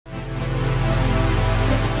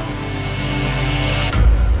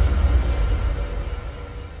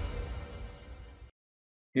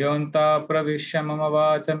Yonta pravisya mama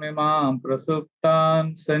vachamimam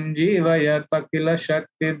prasuptan sanjeevayat akila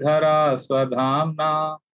shakti dhara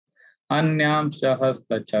swadhamna anyam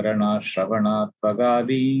shahasta charana shravana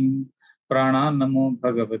tvagadim prana namo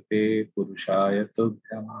bhagavate purushaya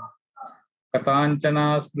tubhyam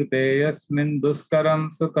katanchana smrite yasmin duskaram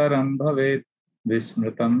sukaram bhavet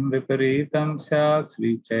vismritam viparitam syat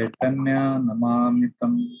sri chaitanya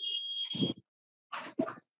namamitam.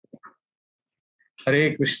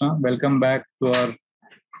 Hare Krishna, welcome back to our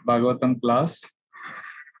Bhagavatam class.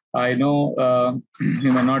 I know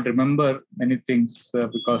you may not remember many things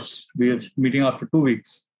because we are meeting after 2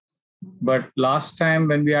 weeks. But last time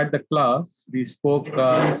when we had the class, we spoke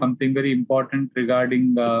something very important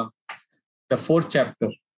regarding the fourth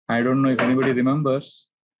chapter. I don't know if anybody remembers.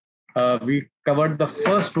 We covered the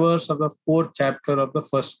first verse of the fourth chapter of the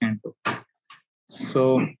first canto.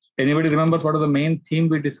 So anybody remember what was the main theme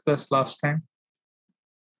we discussed last time?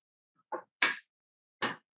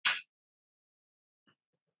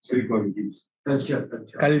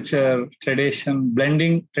 Culture, tradition,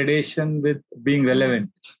 blending tradition with being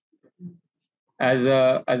relevant. As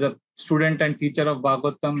a student and teacher of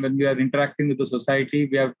Bhagavatam, when we are interacting with the society,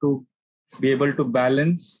 we have to be able to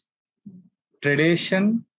balance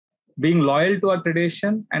tradition, being loyal to our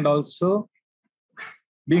tradition, and also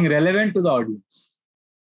being relevant to the audience.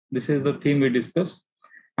 This is the theme we discussed.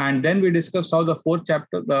 And then we discussed how the fourth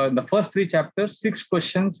chapter, the first 3 chapters, 6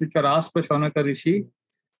 questions which were asked by Shaunaka Rishi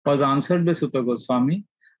was answered by Sutta Goswami.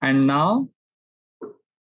 And now,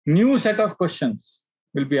 new set of questions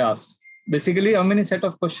will be asked. Basically, how many set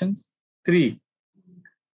of questions? 3.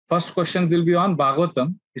 First questions will be on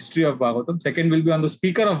Bhagavatam, history of Bhagavatam. Second will be on the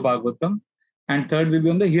speaker of Bhagavatam. And third will be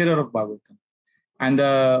on the hearer of Bhagavatam. And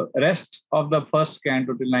the rest of the first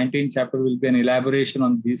canto till 19th chapter will be an elaboration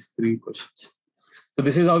on these 3 questions. So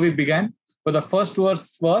this is how we began. So the first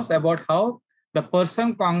verse was about how the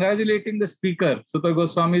person congratulating the speaker, Sutta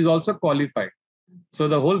Goswami, is also qualified. So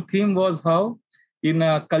the whole theme was how in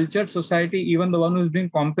a cultured society, even the one who is doing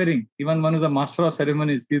comparing, even one who is a master of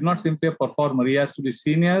ceremonies, he is not simply a performer. He has to be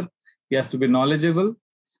senior, he has to be knowledgeable,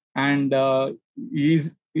 and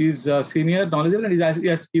he is senior, knowledgeable, and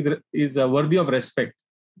he is worthy of respect.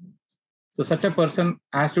 So such a person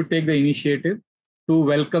has to take the initiative to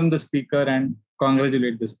welcome the speaker and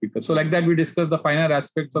congratulate the speaker. So like that, we discussed the finer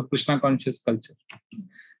aspects of Krishna conscious culture.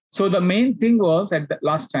 So the main thing was, at the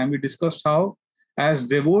last time, we discussed how as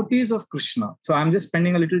devotees of Krishna, so I'm just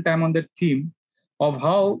spending a little time on that theme of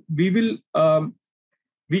how we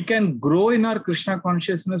can grow in our Krishna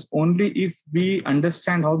consciousness only if we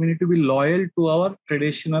understand how we need to be loyal to our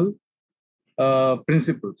traditional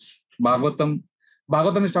principles. Bhagavatam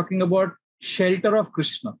is talking about shelter of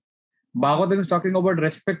Krishna. Bhagavatam is talking about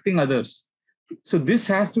respecting others. So this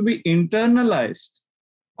has to be internalized.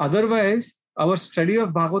 Otherwise, our study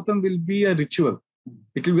of Bhagavatam will be a ritual.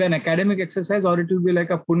 It will be an academic exercise, or it will be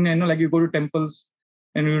like a punya, like you go to temples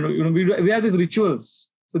and we have these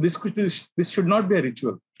rituals. So this should not be a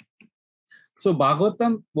ritual. So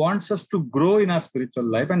Bhagavatam wants us to grow in our spiritual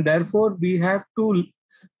life, and therefore we have to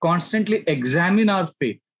constantly examine our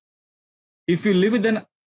faith. If we live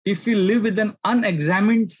with an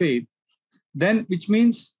unexamined faith, then which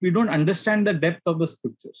means we don't understand the depth of the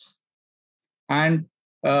scriptures, and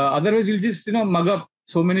otherwise we'll just mug up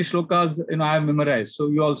so many shlokas I have memorized, so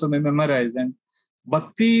you also may memorize. And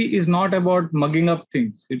bhakti is not about mugging up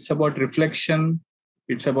things, it's about reflection,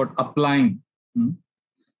 it's about applying.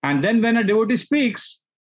 And then when a devotee speaks,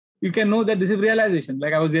 you can know that this is realization.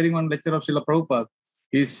 Like I was hearing one lecture of Srila Prabhupada,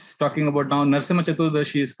 he's talking about now Narasimha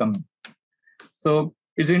Chaturdashi is coming. So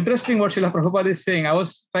it's interesting what Srila Prabhupada is saying. I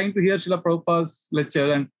was trying to hear Srila Prabhupada's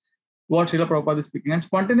lecture and what Srila Prabhupada is speaking, and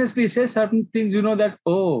spontaneously he says certain things, that,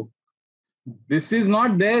 oh, this is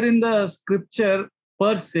not there in the scripture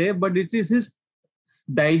per se, but it is his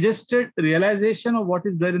digested realization of what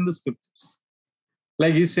is there in the scriptures.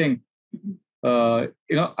 Like he's saying, I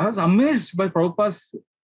was amazed by Prabhupada's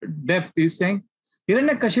depth. He's saying,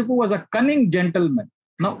 Hiranyakashipu was a cunning gentleman.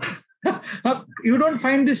 Now you don't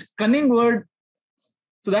find this cunning word.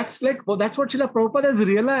 So that's what Srila Prabhupada has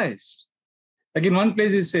realized. Like in one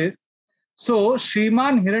place he says, so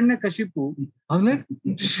Shriman Hiranyakashipu, I was like,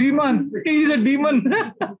 Shriman, he is a demon.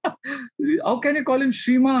 How can you call him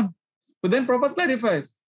Shriman? But then Prabhupada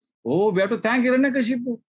clarifies, oh, we have to thank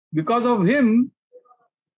Hiranyakashipu. Because of him,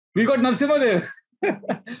 we got Narasimha there.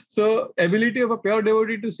 So ability of a pure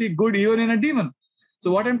devotee to see good even in a demon. So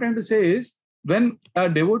what I'm trying to say is, when a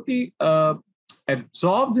devotee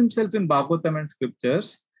absorbs himself in Bhagavatam and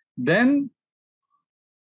scriptures, then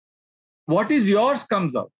what is yours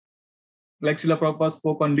comes out. like Srila Prabhupada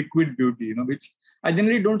spoke on liquid beauty, which I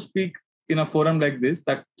generally don't speak in a forum like this.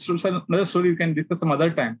 That's another story you can discuss some other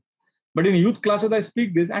time. But in youth classes, I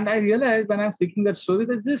speak this, and I realized when I'm speaking that story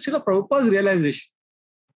that this is Srila Prabhupada's realization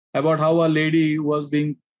about how a lady was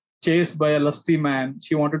being chased by a lusty man.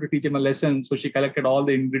 She wanted to teach him a lesson, so she collected all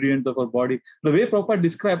the ingredients of her body. The way Prabhupada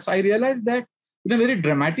describes, I realized that in a very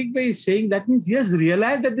dramatic way, he's saying that means he has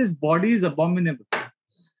realized that this body is abominable.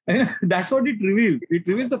 And that's what it reveals. It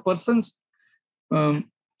reveals a person's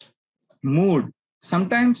mood.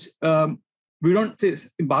 Sometimes we don't say,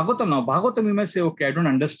 Bhagavatam, you may say, okay, I don't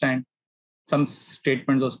understand some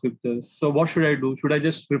statements of scriptures. So what should I do? Should I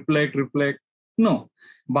just reflect? No,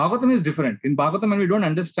 Bhagavatam is different. In Bhagavatam, when we don't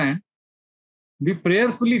understand, we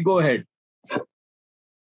prayerfully go ahead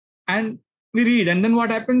and we read. And then what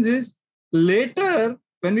happens is, later,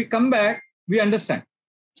 when we come back, we understand.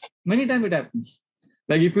 Many times it happens.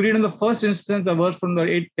 Like if you read in the first instance, a verse from the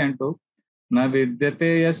 8th canto, Na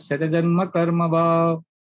vidyate yasya janma karma va,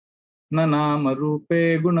 na nama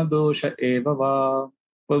rupe gunadosha eva va.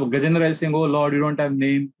 Well, Gajendra is saying, oh Lord, you don't have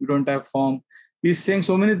name, you don't have form. He's saying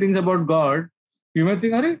so many things about God. You may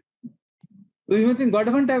think, God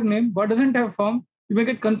doesn't have name, God doesn't have form. You may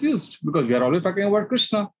get confused because we are always talking about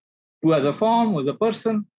Krishna, who has a form, who is a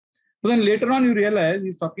person. But then later on, you realize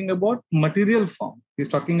he's talking about material form. He's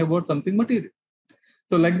talking about something material.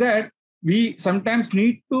 So like that, we sometimes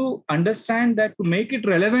need to understand that to make it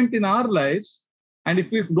relevant in our lives. And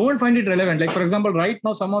if we don't find it relevant, like for example, right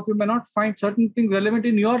now, some of you may not find certain things relevant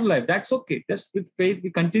in your life. That's okay. Just with faith,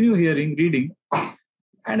 we continue hearing, reading,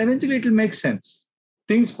 and eventually it will make sense.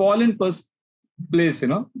 Things fall in place,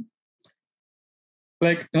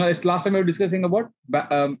 Like last time we were discussing about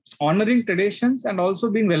honoring traditions and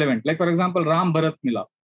also being relevant. Like for example, Ram Bharat Mila.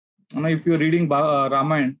 If you're reading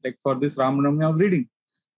Ramayana, like for this Ramayana I was reading,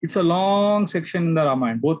 it's a long section in the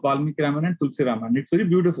Ramayana, both Valmiki Ramayana and Tulsi Ramayana. It's very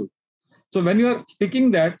beautiful. So when you are speaking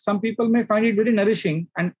that, some people may find it very nourishing,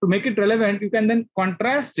 and to make it relevant, you can then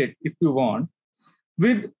contrast it, if you want,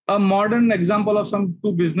 with a modern example of some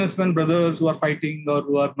two businessmen brothers who are fighting or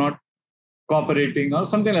who are not cooperating or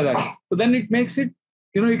something like that. So then it makes it,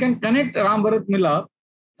 you can connect Ram Bharat Mila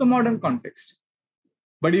to modern context.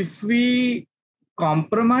 But if we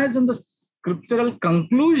compromise on the scriptural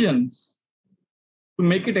conclusions to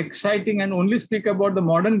make it exciting and only speak about the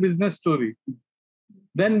modern business story,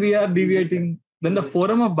 then we are deviating. Then the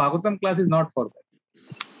forum of Bhagavatam class is not for that.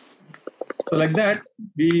 So like that,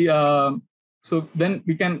 so then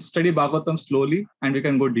we can study Bhagavatam slowly and we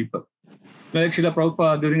can go deeper. Like Srila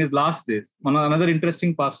Prabhupada during his last days, another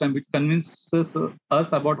interesting pastime which convinces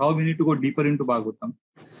us about how we need to go deeper into Bhagavatam.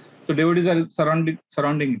 So devotees are surrounding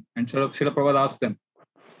him, and Srila Prabhupada asked them,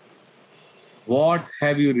 what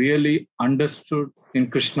have you really understood in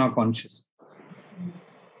Krishna consciousness?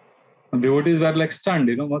 And devotees were like stunned,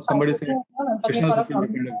 somebody said, Krishna is the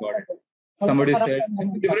ultimate God. Somebody said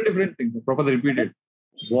different things. Prabhupada repeated,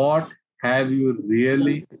 what have you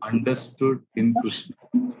really understood in Krishna?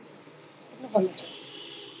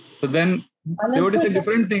 So then devotees said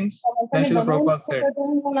different things. Then Srila Prabhupada said,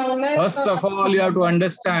 first of all, you have to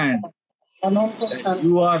understand that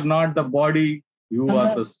you are not the body, you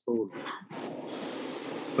are the soul.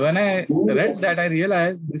 So when I read that, I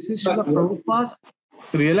realized this is Srila Prabhupada's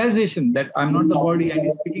realization that I'm not the body, and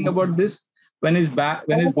he's speaking about this when his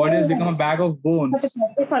body has become a bag of bones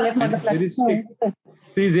and he's very sick.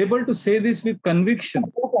 So he's able to say this with conviction.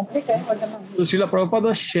 So Srila Prabhupada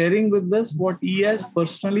was sharing with us what he has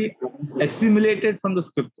personally assimilated from the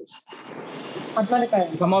scriptures.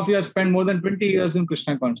 Some of you have spent more than 20 years in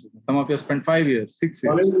Krishna consciousness. Some of you have spent 5 years, 6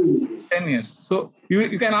 years, 10 years. So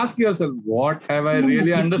you can ask yourself, what have I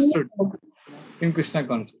really understood in Krishna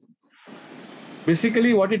consciousness?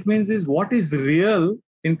 Basically, what it means is, what is real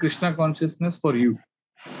in Krishna consciousness for you?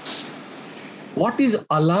 What is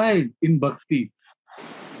alive in bhakti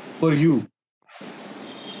for you?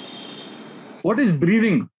 What is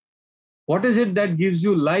breathing? What is it that gives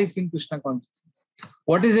you life in Krishna consciousness?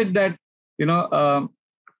 What is it that,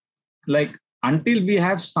 like until we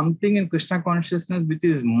have something in Krishna consciousness which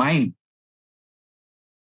is mine,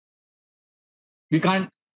 we can't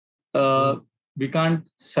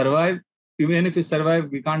survive. Even if we survive,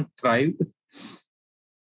 we can't thrive,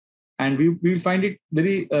 and we find it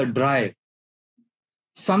very dry.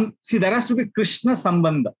 There has to be Krishna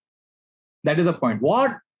Sambandha. That is the point.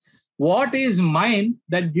 What is mine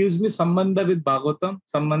that gives me Sambandha with Bhagavatam,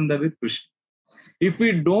 Sambandha with Krishna? If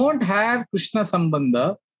we don't have Krishna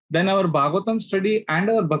Sambandha, then our Bhagavatam study and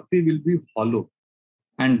our bhakti will be hollow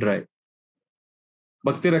and dry.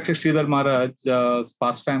 Bhakti Rakshak Sridhar Maharaj's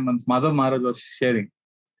pastime once, Madhav Maharaj was sharing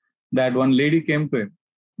that one lady came to him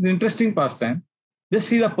The interesting pastime. Just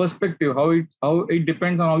see the perspective, how it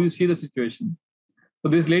depends on how you see the situation. So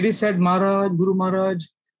this lady said, Maharaj, Guru Maharaj,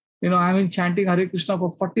 I've been chanting Hare Krishna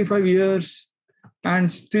for 45 years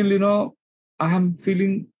and still, I am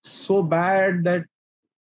feeling so bad that,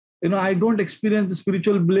 I don't experience the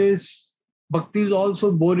spiritual bliss. Bhakti is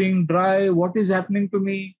also boring, dry. What is happening to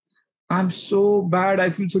me? I'm so bad. I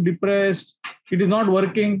feel so depressed. It is not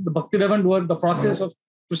working. The Bhakti doesn't work. The process of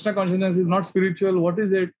Krishna consciousness is not spiritual. What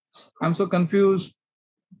is it? I'm so confused.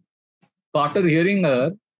 So after hearing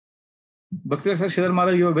her, Bhakti Sridhar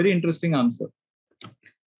Maharaj gave a very interesting answer.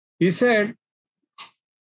 He said,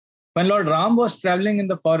 when Lord Ram was traveling in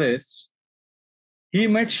the forest, he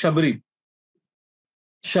met Shabri.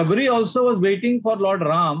 Shabri also was waiting for Lord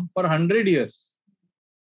Ram for 100 years.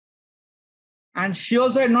 And she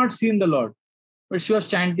also had not seen the Lord. But she was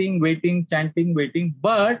chanting, waiting.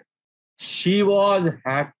 But she was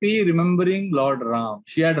happy remembering Lord Ram.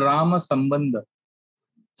 She had Rama Sambandha.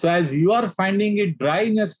 So as you are finding it dry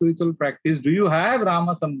in your spiritual practice, do you have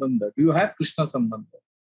Rama Sambandha? Do you have Krishna Sambandha?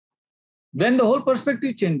 Then the whole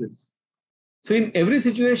perspective changes. So in every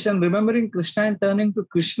situation, remembering Krishna and turning to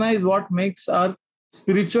Krishna is what makes our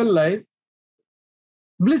spiritual life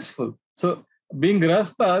blissful. So being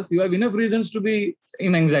Grahasthas, you have enough reasons to be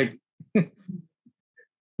in anxiety.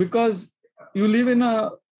 Because you live in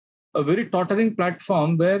a very tottering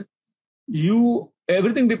platform where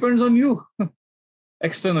everything depends on you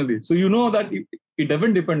externally. So you know that it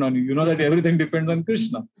doesn't depend on you. You know that everything depends on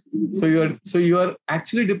Krishna. So you are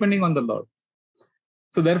actually depending on the Lord.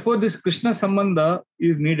 So therefore, this Krishna Sambandha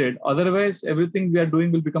is needed. Otherwise, everything we are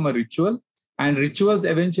doing will become a ritual, and rituals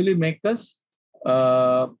eventually make us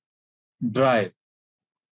dry.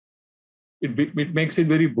 It makes it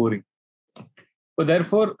very boring. So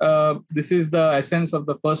therefore, this is the essence of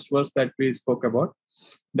the first verse that we spoke about.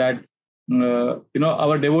 That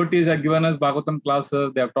our devotees have given us Bhagavatam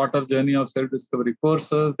classes. They have taught us journey of self-discovery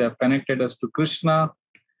courses. They have connected us to Krishna.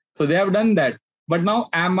 So they have done that. But now,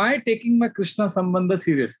 am I taking my Krishna Sambandha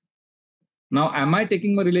seriously? Now, am I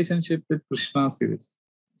taking my relationship with Krishna seriously?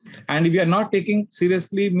 And if we are not taking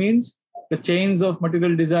seriously, means the chains of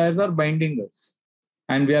material desires are binding us.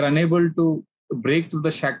 And we are unable to break through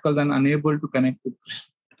the shackles and unable to connect with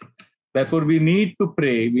Krishna. Therefore, we need to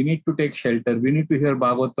pray. We need to take shelter. We need to hear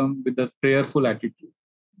Bhagavatam with a prayerful attitude.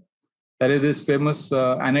 There is this famous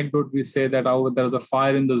anecdote we say that there was a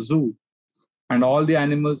fire in the zoo and all the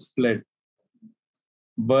animals fled.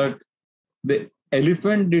 But the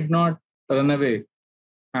elephant did not run away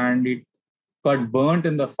and it got burnt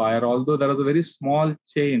in the fire, although there was a very small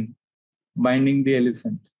chain binding the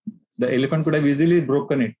elephant. The elephant could have easily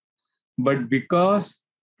broken it. But because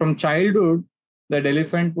from childhood, that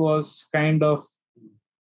elephant was kind of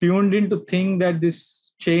tuned in to think that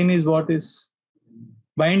this chain is what is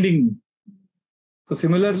binding me. So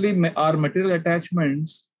similarly, our material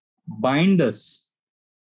attachments bind us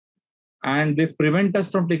and they prevent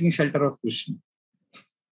us from taking shelter of Krishna.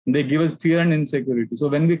 They give us fear and insecurity. So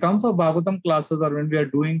when we come for Bhagavatam classes or when we are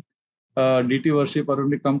doing deity worship or when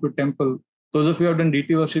we come to temple, those of you who have done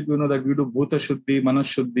deity worship, you know that we do Bhuta Shuddhi, Manas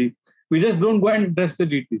Shuddhi. We just don't go and dress the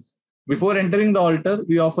deities. Before entering the altar,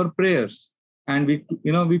 we offer prayers and we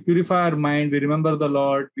purify our mind. We remember the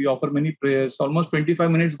Lord. We offer many prayers. Almost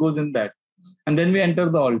 25 minutes goes in that. And then we enter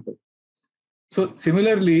the altar. So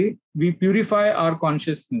similarly, we purify our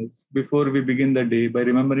consciousness before we begin the day by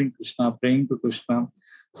remembering Krishna, praying to Krishna.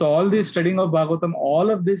 So all this studying of Bhagavatam, all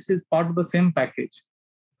of this is part of the same package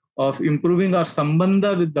of improving our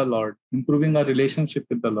sambandha with the Lord, improving our relationship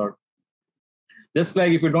with the Lord. Just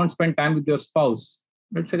like if you don't spend time with your spouse,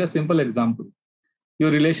 let's take a simple example.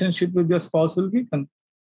 Your relationship with your spouse will weaken.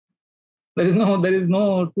 There is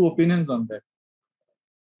no two opinions on that.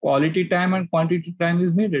 Quality time and quantity time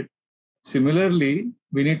is needed. Similarly,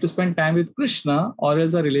 we need to spend time with Krishna, or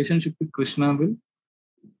else our relationship with Krishna will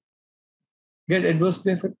get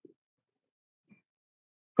adversely affected.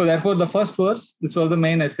 So therefore, the first verse, this was the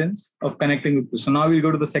main essence of connecting with Krishna. Now we'll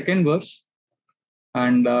go to the second verse.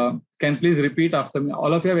 And can please repeat after me.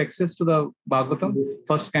 All of you have access to the Bhagavatam,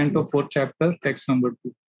 first canto, fourth chapter, text number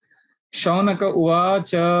 2. Shaunaka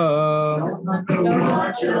Uvacha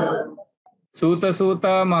Suta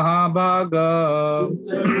Suta Mahabhaga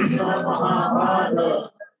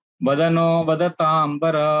Vadano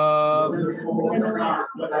Vadatambara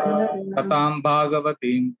Katam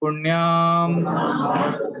Bhagavatim Punyam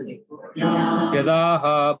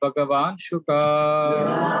Yadaha Bhagavan Shuka.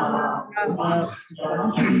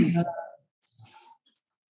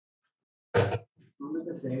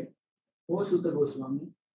 Mamata said, O Sutta Goswami,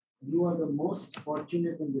 you are the most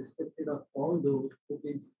fortunate and respected of all those who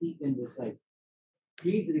can speak and recite.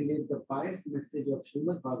 please relate the pious message of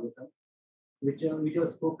Srimad Bhagavatam, which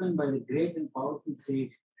was spoken by the great and powerful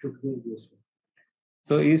sage Shukdev Goswami.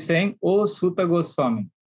 So he's saying, "Oh Suta Goswami."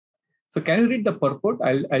 So can you read the purport?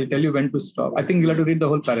 I'll tell you when to stop. I think you'll have to read the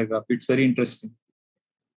whole paragraph. It's very interesting.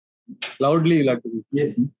 Loudly you'll have to read.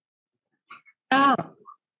 Yes.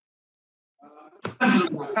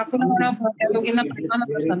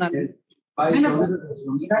 By Shukdev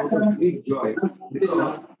Goswami out of great joy,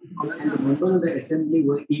 because and the members of the assembly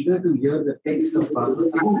were eager to hear the text of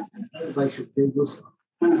Bhagavatam by Shukdev Goswami.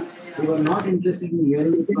 They were not interested in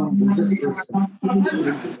hearing it from Buddha's person, to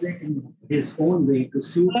interpret in his own way to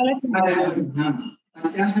suit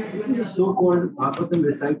the so-called Bhagavatam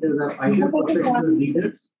reciters are either professional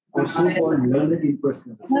readers or so-called learned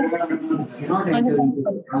impersonalists. They cannot enter into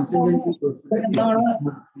the transcendental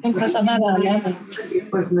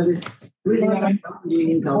impersonalists twist some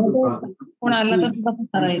meanings out of Bhagavatam.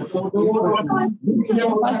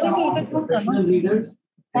 Professional readers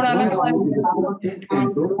to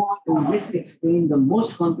misexplain the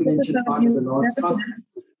most confidential part of the Lord's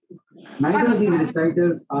Gospels. Neither of these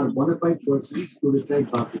reciters are bona fide persons to recite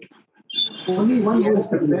Bhagavatam. Only one who is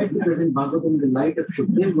prepared to present Bhagavatam in the light of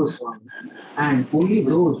Shukdev Goswami, and only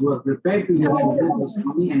those who are prepared to hear Shukdev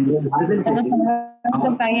Goswami and their representatives are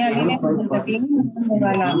qualified participants in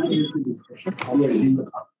the discussion.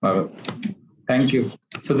 Thank you.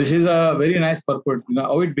 So this is a very nice purport. You know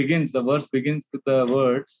how it begins. The verse begins with the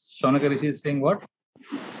words. Shaunaka Rishi is saying what?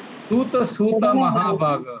 Suta Suta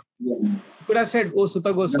Mahabhaga. You could have said, "Oh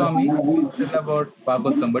Suta Goswami," tell about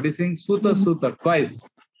Bhagavatam, but he's saying Suta Suta twice.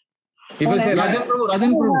 If I say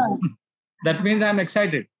Rajan Prabhu, that means I'm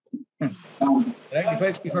excited.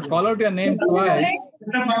 Right? If I call out your name twice,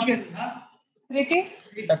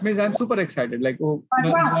 that means I'm super excited. Like, oh,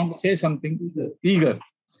 you want to say something, eager.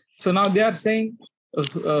 So now they are saying,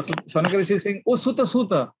 Shaunaka Rishi is saying, "Oh Suta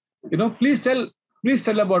Suta, please tell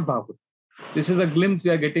about Bhagavatam." This is a glimpse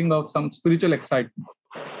we are getting of some spiritual excitement.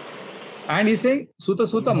 And he's saying, "Suta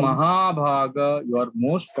Suta Mahabhaga, you are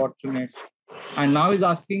most fortunate." And now he's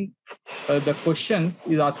asking the questions.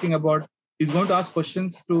 He's going to ask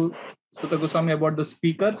questions to Suta Goswami about the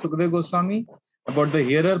speaker, Sukadeva Goswami, about the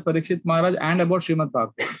hearer, Parikshit Maharaj, and about Srimad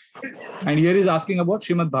Bhagavatam. And here he's asking about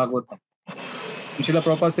Srimad Bhagavatam. Srila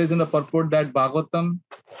Prabhupada says in the purport that Bhagavatam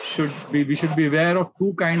we should be aware of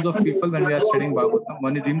two kinds of people when we are studying Bhagavatam.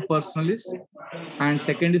 One is impersonalists, and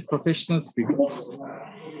second is professional speakers.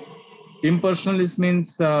 Impersonalist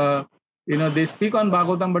means they speak on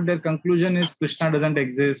Bhagavatam, but their conclusion is Krishna doesn't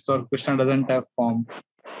exist or Krishna doesn't have form,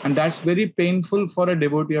 and that's very painful for a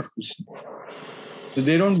devotee of Krishna. So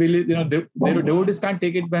they don't believe, devotees can't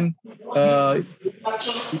take it when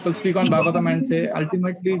people speak on Bhagavatam and say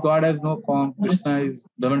ultimately God has no form, Krishna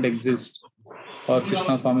doesn't exist, or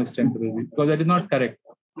Krishna's form is temporary, because that is not correct.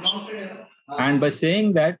 And by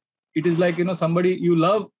saying that, it is like somebody, you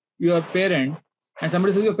love your parent, and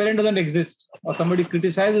somebody says your parent doesn't exist, or somebody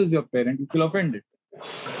criticizes your parent, you feel offended.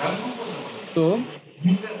 So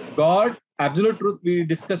God, absolute truth, we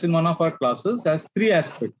discussed in one of our classes, has three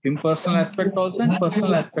aspects: impersonal aspect also, and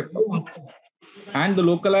personal aspect also, and the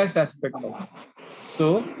localized aspect also.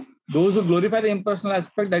 So those who glorify the impersonal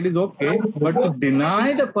aspect, that is okay, but to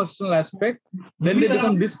deny the personal aspect, then they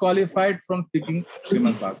become disqualified from speaking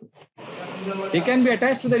Srimad Bhagavatam. They can be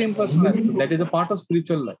attached to their impersonal aspect. That is a part of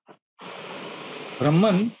spiritual life.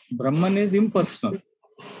 Brahman is impersonal.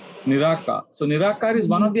 Nirakar. So Nirakar is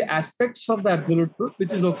one of the aspects of the absolute truth,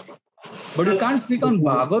 which is okay. But you can't speak on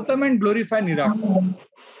Bhagavatam and glorify Nirakar.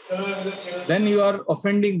 Then you are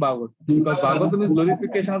offending Bhagavatam, because Bhagavatam is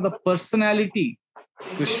glorification of the personality,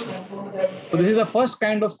 Krishna. So this is the first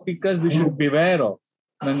kind of speakers we should beware of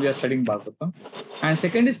when we are studying Bhagavatam. And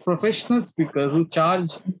second is professional speakers who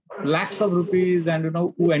charge lakhs of rupees and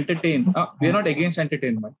who entertain. We are not against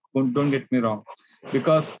entertainment. Don't get me wrong,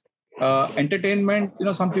 because entertainment,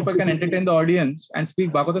 some people can entertain the audience and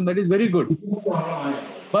speak Bhagavatam. That is very good.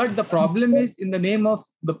 But the problem is, in the name of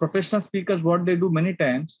the professional speakers, what they do many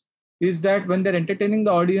times is that when they're entertaining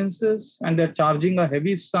the audiences and they're charging a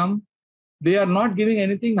heavy sum, they are not giving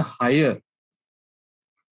anything higher.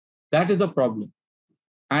 That is the problem.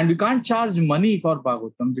 And we can't charge money for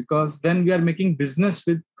Bhagavatam, because then we are making business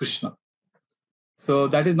with Krishna. So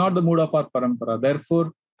that is not the mood of our parampara.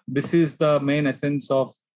 Therefore, this is the main essence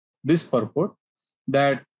of this purport,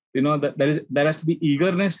 that that there has to be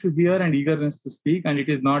eagerness to hear and eagerness to speak, and it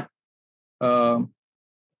is not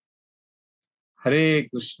Hare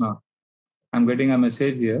Krishna. I'm getting a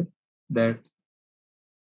message here that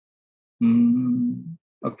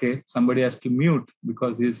okay, somebody has to mute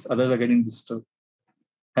because these others are getting disturbed.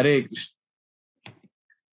 Hare Krishna.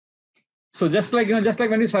 So just like, just like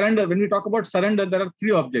when you surrender, when we talk about surrender, there are three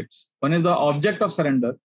objects. One is the object of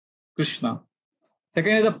surrender, Krishna.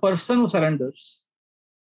 Second is the person who surrenders.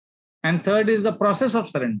 And third is the process of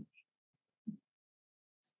surrender.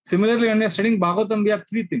 Similarly, when we are studying Bhagavatam, we have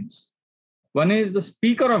three things. One is the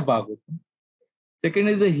speaker of Bhagavatam. Second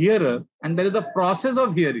is the hearer. And there is the process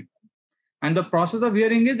of hearing. And the process of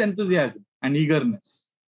hearing is enthusiasm and eagerness,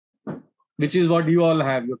 which is what you all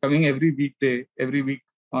have. You're coming every weekday, every week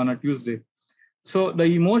on a Tuesday. So the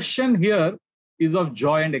emotion here is of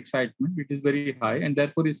joy and excitement, which is very high. And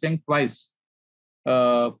therefore he's saying twice,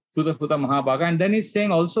 Sudha Mahabhaga. And then he's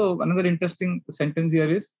saying also another interesting sentence here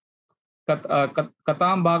is, Katam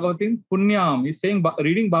Bhagavatim Punyam. He's saying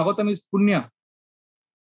reading Bhagavatam is Punya.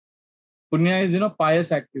 Punya is,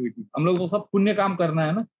 pious activity. हम लोग को सब पुण्य काम करना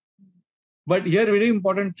है ना. But here very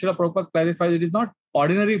important, Srila Prabhupada clarifies, it is not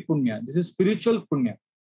ordinary punya. This is spiritual punya.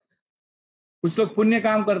 कुछ लोग पुण्य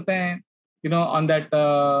काम करते हैं, on that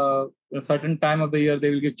a certain time of the year they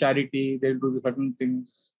will give charity, they will do certain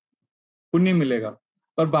things. पुण्य मिलेगा.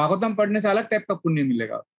 पर भागवतम पढ़ने से अलग टाइप का पुण्य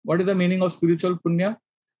मिलेगा. What is the meaning of spiritual punya?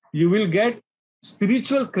 You will get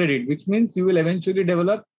spiritual credit, which means you will eventually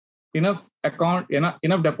develop enough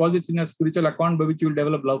deposits in your spiritual account by which you will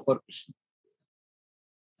develop love for Krishna.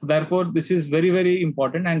 So therefore, this is very, very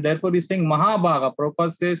important. And therefore, he's saying Mahabhaga.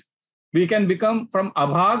 Prabhupada says we can become from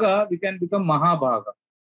Abhaga, we can become Mahabhaga.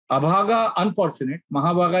 Abhaga, unfortunate.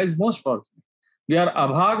 Mahabhaga is most fortunate. We are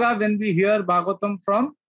Abhaga when we hear Bhagavatam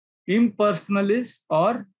from impersonalists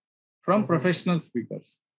or from professional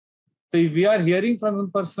speakers. So if we are hearing from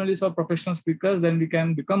impersonalists or professional speakers, then we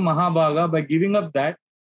can become Mahabhaga by giving up that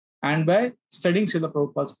and by studying Srila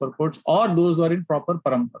Prabhupada's purports or those who are in proper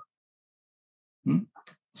parampara.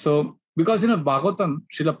 So, because Bhagavatam,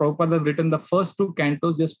 Srila Prabhupada has written the first two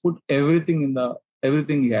cantos, just put everything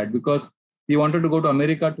he had, because he wanted to go to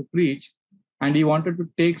America to preach and he wanted to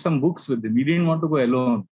take some books with him. He didn't want to go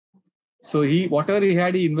alone. So whatever he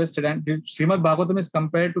had, he invested. And Srimad Bhagavatam is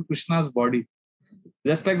compared to Krishna's body.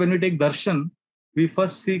 Just like when we take darshan, we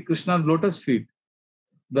first see Krishna's lotus feet.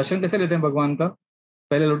 Darshan कैसे लेते हैं भगवान का?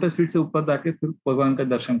 पहले lotus feet से ऊपर जाके फिर भगवान का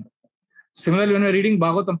दर्शन करते हैं. Similarly, when we are reading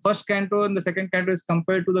Bhagavatam, first canto and the second canto is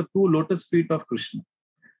compared to the two lotus feet of Krishna.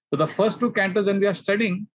 So the first two cantos, when we are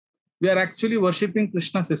studying, we are actually worshipping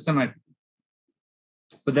Krishna systematically.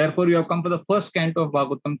 So therefore, you have come for the first canto of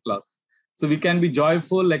Bhagavatam class. So we can be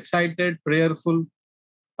joyful, excited, prayerful.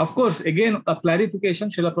 Of course, again, a clarification,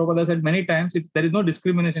 Srila Prabhupada said many times, there is no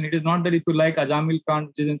discrimination. It is not that if you like Ajamil Kant,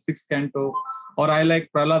 which is in 6th canto, or I like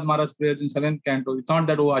Prahlad Maharaj's prayers in 7th canto. It's not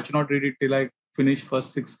that, I should not read it till I finish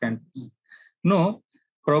first 6 cantos. No,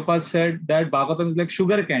 Prabhupada said that Bhagavatam is like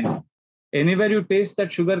sugar candy. Anywhere you taste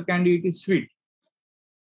that sugar candy, it is sweet.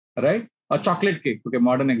 Right? A chocolate cake, okay,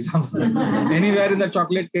 modern example. Anywhere in the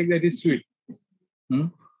chocolate cake, that is sweet.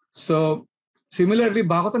 So, similarly,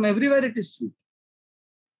 Bhagavatam, everywhere it is sweet.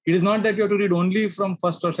 It is not that you have to read only from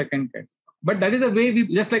first or second canto. But that is the way we,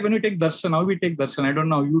 just like when we take darshan, how we take darshan, I don't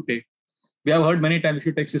know how you take. We have heard many times, if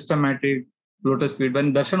you take systematic, lotus feet.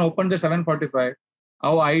 When darshan opens at 7:45,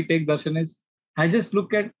 how I take darshan is, I just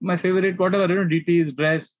look at my favorite, whatever, deity's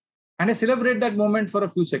dress, and I celebrate that moment for a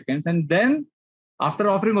few seconds. And then, after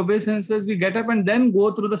offering obeisances, we get up and then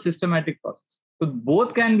go through the systematic process. So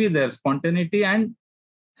both can be there, spontaneity and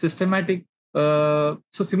systematic. So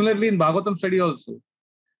similarly, in Bhagavatam study also,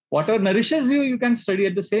 whatever nourishes you, you can study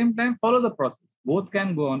at the same time, follow the process. Both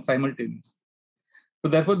can go on simultaneously. So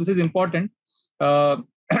therefore, this is important.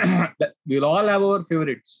 We'll all have our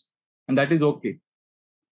favorites, and that is okay.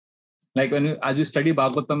 Like as you study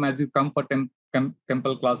Bhagavatam, as you come for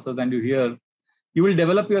temple classes and you hear, you will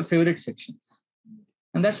develop your favorite sections.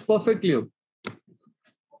 And that's perfectly okay.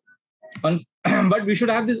 But we should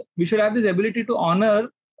have this ability to honor,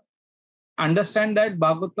 understand that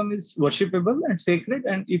Bhagavatam is worshipable and sacred.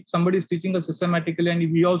 And if somebody is teaching us systematically, and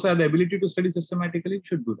if we also have the ability to study systematically, we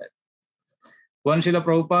should do that. One Srila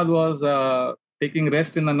Prabhupada was taking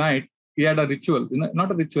rest in the night. He had a ritual,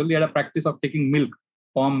 not a ritual, he had a practice of taking milk,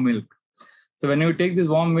 warm milk. So when you take this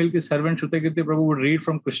warm milk, his servant Shrutakirti Prabhu would read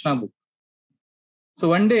from Krishna book. So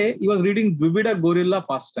one day he was reading Dvivida Gorilla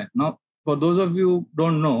pastime. Now, for those of you who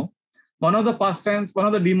don't know, one of the pastimes, one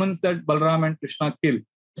of the demons that Balram and Krishna killed.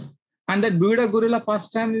 And that Dvivida Gorilla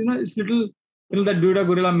pastime, it's little, that Dvivida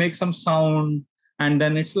Gorilla makes some sound. And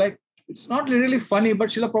then it's like, it's not really funny, but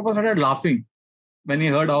Srila Prabhupada started laughing when he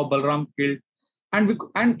heard how Balram killed. And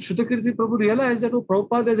Shrutakirti Prabhu realized that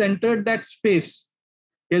Prabhupada has entered that space.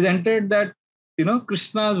 He has entered that,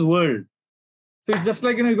 Krishna's world. So it's just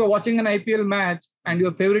like, if you're watching an IPL match and your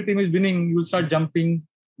favorite team is winning, you will start jumping,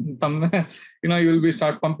 you will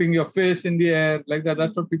start pumping your face in the air like that.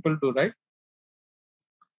 That's what people do, right?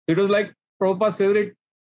 So it was like Prabhupada's favorite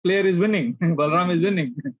player is winning, Balram is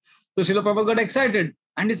winning. So Srila Prabhupada got excited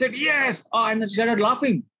and he said, yes, and he started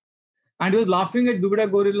laughing. And he was laughing at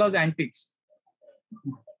Dubida Gorilla's antics.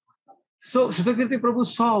 So Shrutakirti Prabhu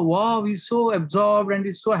saw, wow, he's so absorbed and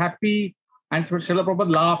he's so happy. And Srila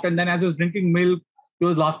Prabhupada laughed. And then as he was drinking milk, he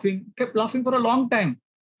was laughing, kept laughing for a long time.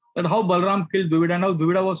 That how Balram killed Duvida and how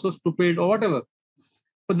Duvida was so stupid or whatever.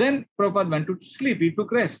 But then Prabhupada went to sleep, he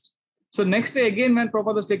took rest. So next day again when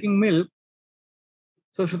Prabhupada was taking milk,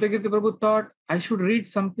 so Shrutakirti Prabhu thought, I should read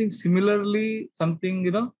something similarly, something,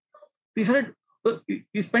 he started,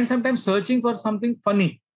 he spent some time searching for something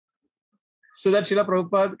funny so that Srila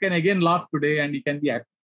Prabhupada can again laugh today and he can be happy.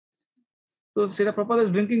 So Srila Prabhupada is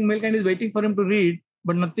drinking milk and is waiting for him to read,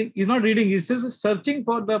 but nothing, he's not reading, he's still searching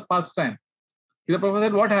for the pastime. Srila Prabhupada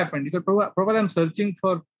said, what happened? He said, Prabhupada, I'm searching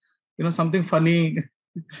for, something funny.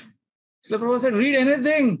 Srila Prabhupada said, read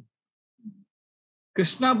anything.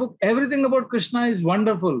 Krishna book, everything about Krishna is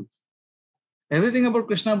wonderful. Everything about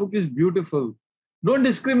Krishna book is beautiful. Don't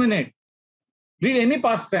discriminate. Read any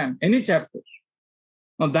pastime, any chapter.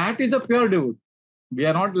 Now that is a pure devotee. We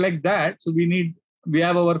are not like that. So we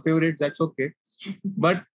have our favorites, that's okay.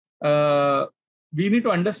 But we need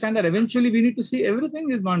to understand that eventually we need to see everything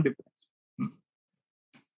is non-different.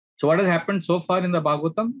 So what has happened so far in the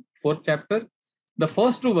Bhagavatam, 4th chapter? The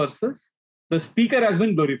first 2 verses, the speaker has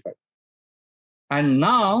been glorified. And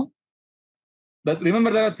now,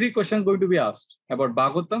 remember there are 3 questions going to be asked about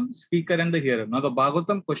Bhagavatam, speaker and the hearer. Now the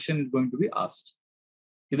Bhagavatam question is going to be asked.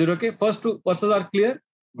 Is it okay? First 2 verses are clear,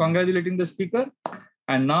 congratulating the speaker.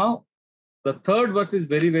 And now the 3rd verse is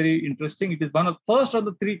very, very interesting. It is one of first of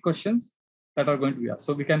the 3 questions that are going to be asked.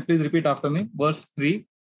 So we can please repeat after me. Verse 3.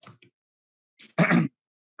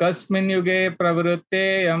 Kasmin yuge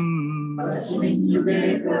pravritteyam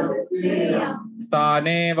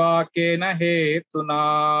sthane vakena hetuna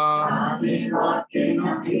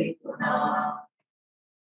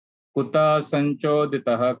kuta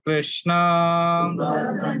sanchoditah Krishna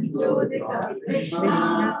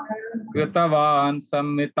kritavan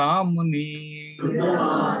samhitam muni.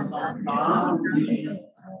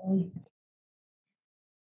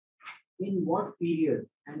 In what period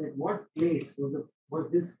and at what place was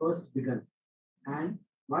this first begun? And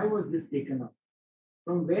why was this taken up?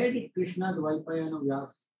 From where did Krishna Dvaipayana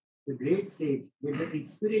Vyas, the great sage, get the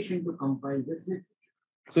inspiration to compile this literature?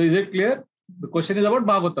 So is it clear? The question is about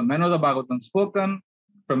Bhagavatam. When was the Bhagavatam spoken?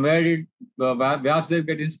 From where did Vyasadeva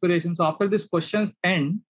get inspiration? So after these questions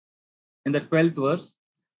end in the 12th verse,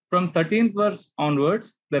 from 13th verse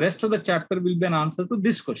onwards, the rest of the chapter will be an answer to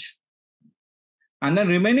this question. And then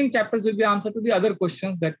remaining chapters will be answer to the other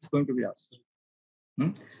questions that is going to be asked.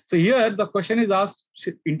 So here the question is asked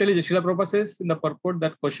intelligent. Srila Prabhupada says in the purport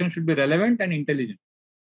that question should be relevant and intelligent.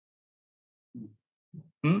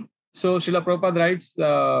 So Srila Prabhupada writes,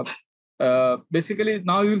 basically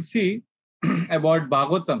now you will see about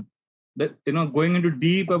Bhagavatam, that going into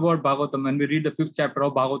deep about Bhagavatam. When we read the 5th chapter, how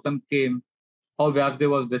Bhagavatam came, how Vyasadeva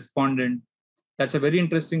was respondent. That's a very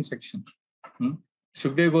interesting section.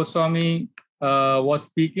 Shukdev Goswami was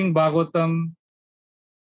speaking Bhagavatam,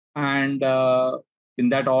 and in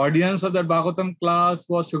that audience of that Bhagavatam class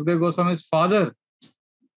was Shukdev Goswami's father,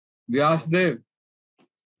 Vyasadeva,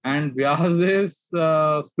 and Vyasadev's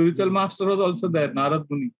spiritual master was also there, Narad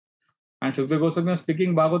Muni. And Shukdev Goswami was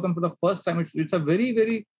speaking Bhagavatam for the first time. It's a very,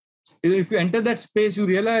 very, if you enter that space, you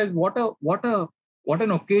realize what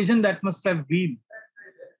an occasion that must have been.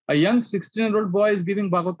 A young 16-year-old boy is giving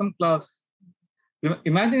Bhagavatam class.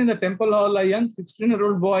 Imagine in the temple hall, a young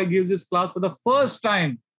 16-year-old boy gives his class for the first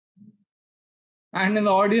time. And in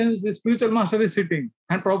the audience, the spiritual master is sitting.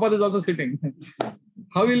 And Prabhupada is also sitting.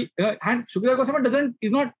 How will, and Shukdev Goswami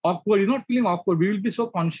is not awkward. He's not feeling awkward. We will be so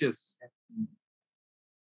conscious.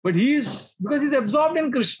 But because he's absorbed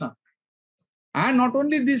in Krishna. And not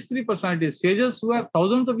only these 3 personalities, sages who are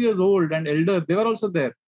thousands of years old and elder, they were also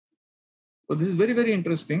there. So this is very, very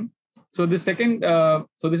interesting. So this is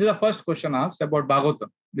the first question asked about Bhagavatam,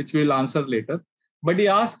 which we will answer later. But he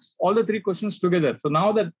asks all the 3 questions together. So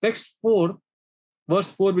now the text 4,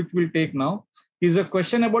 verse 4, which we'll take now, is a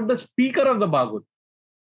question about the speaker of the Bhagavatam.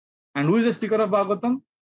 And who is the speaker of Bhagavatam?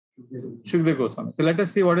 Shukdev Goswami. So let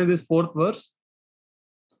us see what is this 4th verse.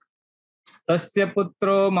 Tasya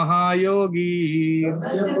putro mahayogi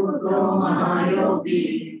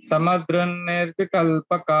samadran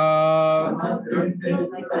nirvikalpaka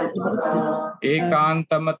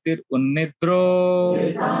ekantamatir unnidro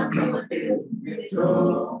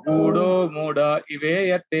gudo muda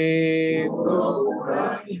iveyate.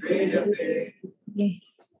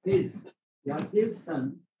 Vyasadev's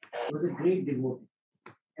son was a great devotee,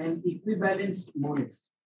 an equibalanced monist,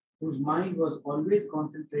 whose mind was always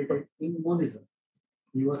concentrated in monism.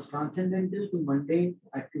 He was transcendental to mundane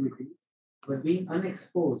activities, but being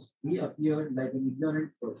unexposed, he appeared like an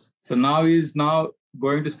ignorant person. So now he is now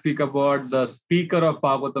going to speak about the speaker of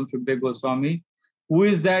Bhagavatam, Shukdev Goswami. Who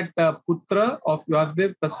is that putra of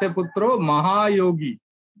Vyasdev? Tasya putro Mahayogi.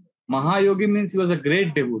 Mahayogi means he was a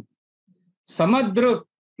great devotee. Samadra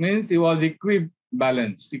means he was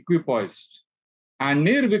equibalanced, equipoised. And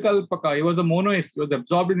Nirvikalpaka, he was a monoist. He was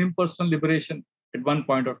absorbed in impersonal liberation at one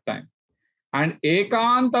point of time. And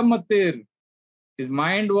Ekantamatir, his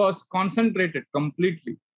mind was concentrated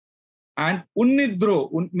completely. And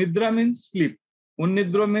Unnidro, Nidra means sleep.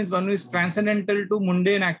 Unnidro means one who is transcendental to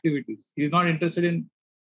mundane activities. He is not interested in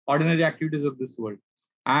ordinary activities of this world.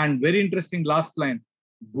 And very interesting last line.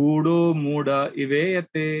 Gudo Muda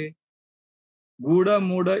Iveyate. Guda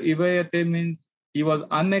Muda Iveyate means he was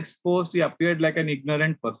unexposed. He appeared like an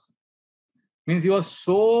ignorant person. Means he was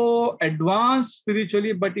so advanced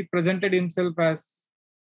spiritually, but he presented himself as,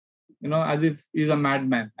 as if he's a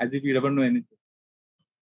madman, as if he doesn't know anything.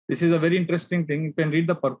 This is a very interesting thing. You can read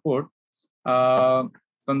the purport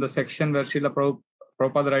from the section where Srila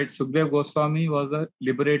Prabhupada writes, Shukdev Goswami was a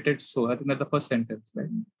liberated soul. I think that's the first sentence, right?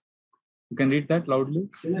 You can read that loudly.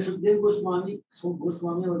 Srila Shukdev Goswami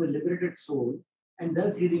was a liberated soul, and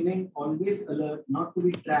thus he remained always alert, not to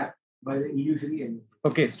be trapped by the illusory energy.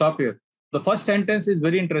 Okay, stop here. The first sentence is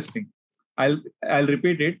very interesting. I'll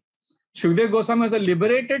repeat it. Shukdev Goswami was a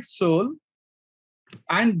liberated soul,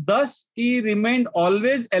 and thus he remained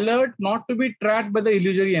always alert, not to be trapped by the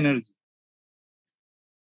illusory energy.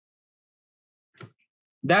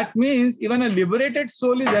 That means even a liberated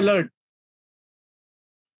soul is alert.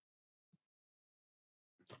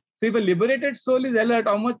 So if a liberated soul is alert,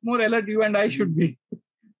 how much more alert you and I should be?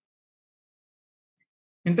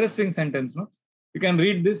 Interesting sentence, no? You can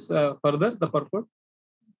read this further, the purport.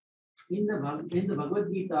 In the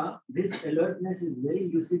Bhagavad Gita, this alertness is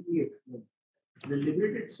very lucidly explained. The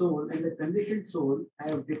liberated soul and the conditioned soul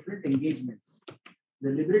have different engagements. The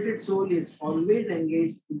liberated soul is always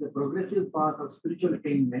engaged in the progressive path of spiritual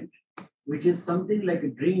attainment, which is something like a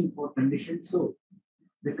dream for conditioned soul.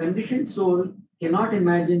 The conditioned soul cannot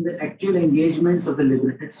imagine the actual engagements of the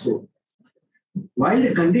liberated soul. While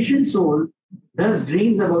the conditioned soul thus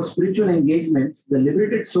dreams about spiritual engagements, the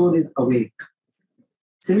liberated soul is awake.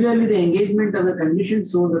 Similarly, the engagement of the conditioned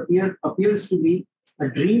soul appears to be a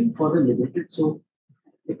dream for the liberated soul.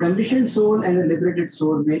 The conditioned soul and the liberated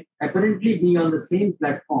soul may apparently be on the same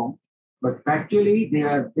platform, but factually they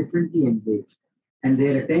are differently engaged, and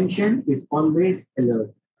their attention is always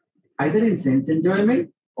alert, either in sense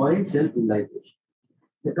enjoyment or in self-realization.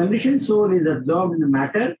 The conditioned soul is absorbed in the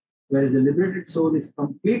matter, whereas the liberated soul is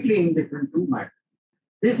completely indifferent to matter.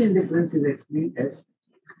 This indifference is explained as...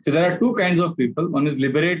 So there are two kinds of people. One is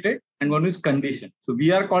liberated and one is conditioned. So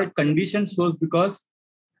we are called conditioned souls because,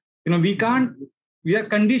 we are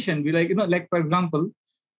conditioned. We like for example,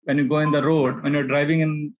 when you go in the road, when you're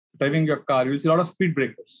driving your car, you'll see a lot of speed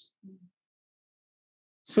breakers.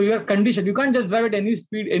 So you are conditioned. You can't just drive at any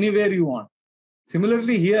speed anywhere you want.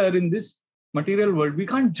 Similarly, here in this material world, we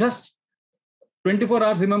can't just 24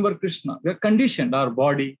 hours remember Krishna. We are conditioned, our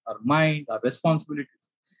body, our mind, our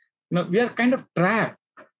responsibilities. We are kind of trapped.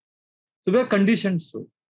 So we are conditioned soul.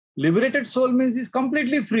 Liberated soul means he's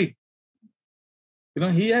completely free.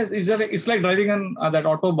 It's like driving on that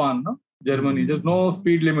autobahn, no? Germany, just no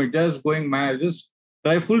speed limit, just going mad, just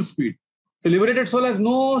drive full speed. So liberated soul has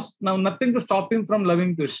nothing to stop him from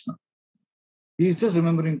loving Krishna. He's just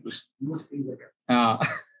remembering Krishna.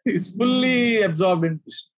 He's fully absorbed in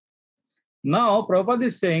Krishna. Now, Prabhupada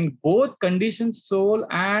is saying both conditioned soul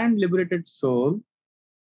and liberated soul,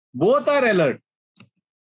 both are alert.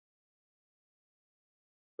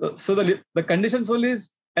 So the conditioned soul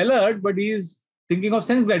is alert, but he is thinking of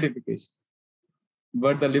sense gratifications.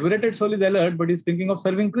 But the liberated soul is alert, but he's thinking of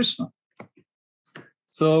serving Krishna.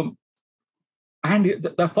 So, and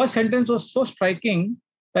the first sentence was so striking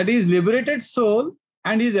that he is liberated soul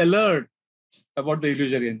and he is alert about the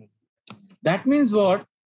illusory energy. That means what?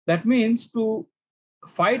 That means to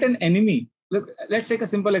fight an enemy. Look, let's take a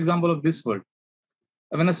simple example of this world.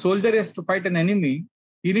 When a soldier has to fight an enemy,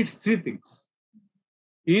 he needs three things.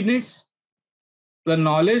 He needs the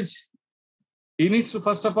knowledge. He needs to,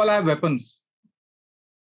 first of all, have weapons.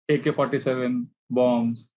 AK-47,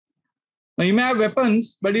 bombs. Now, he may have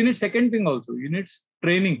weapons, but he needs second thing also. He needs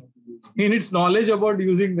training. He needs knowledge about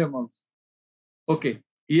using them also. Okay,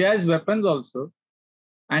 he has weapons also,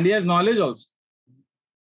 and he has knowledge also.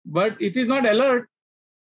 But if he's not alert,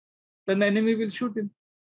 then the enemy will shoot him.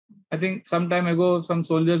 I think some time ago, some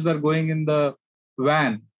soldiers were going in the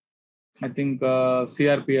van I think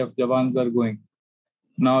CRPF Jawans were going.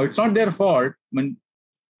 Now, it's not their fault. I mean,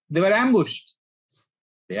 they were ambushed.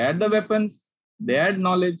 They had the weapons, they had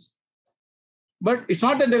knowledge. But it's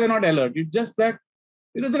not that they were not alert. It's just that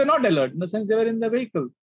they were not alert in the sense they were in the vehicle.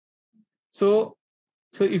 So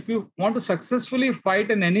if you want to successfully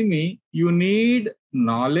fight an enemy, you need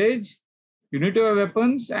knowledge, you need to have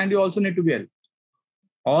weapons, and you also need to be alert.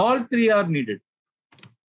 All three are needed.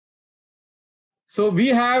 So we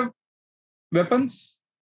have weapons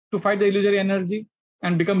to fight the illusory energy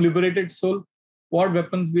and become liberated soul. What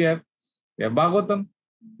weapons we have? We have Bhagavatam,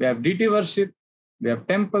 we have deity worship, we have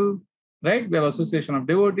temple, right? We have association of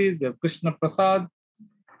devotees, we have Krishna Prasad.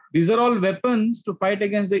 These are all weapons to fight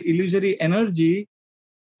against the illusory energy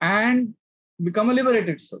and become a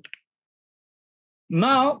liberated soul.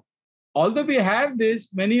 Now, although we have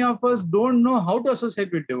this, many of us don't know how to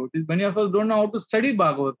associate with devotees. Many of us don't know how to study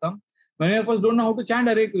Bhagavatam. Many of us don't know how to chant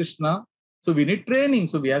Hare Krishna. So we need training.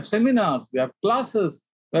 So we have seminars, we have classes,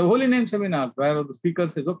 we have holy name seminars where the speaker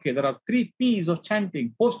says, okay, there are 3 P's of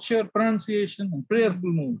chanting: posture, pronunciation, and prayerful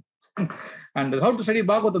mood. And how to study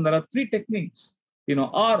Bhagavatam, there are 3 techniques,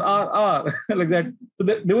 R, like that. So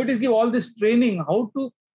the devotees give all this training, how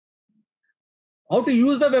to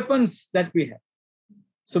use the weapons that we have.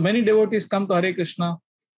 So many devotees come to Hare Krishna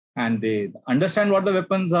and they understand what the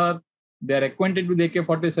weapons are. They are acquainted with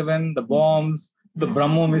AK-47, the bombs, the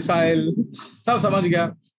Brahmo missile, sab samajh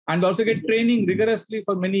gaya, and also get training rigorously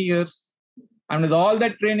for many years. And with all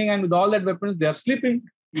that training and with all that weapons, they are sleeping.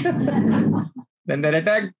 Then they're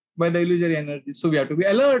attacked by the illusory energy. So we have to be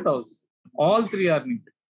alert also. All 3 are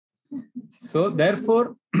needed. So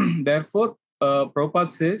therefore,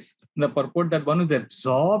 Prabhupada says in the purport that one who is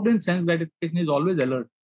absorbed in sense gratification is always alert.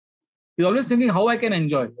 He's always thinking how I can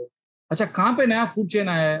enjoy. अच्छा कहाँ पे नया food chain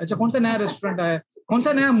आया है? अच्छा कौन सा नया restaurant आया है? कौन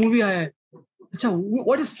सा नया movie आया है? अच्छा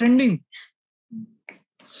what is trending?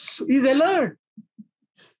 So he's alert.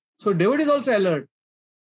 So devotee is also alert.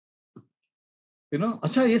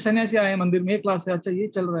 अच्छा ये सन्यासी आए मंदिर में, ये class है, अच्छा ये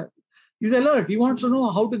चल रहा है. He's alert. He wants to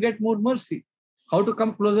know how to get more mercy, how to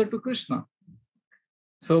come closer to Krishna.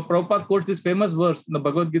 So Prabhupada quotes this famous verse in the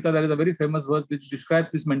Bhagavad Gita. There is a very famous verse which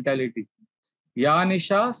describes this mentality. Ya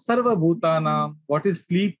Nisha Sarva Bhutanam. What is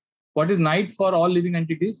sleep? What is night for all living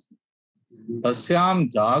entities? Tasyam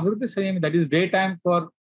Jagrati Sayami. That is daytime for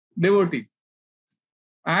devotee.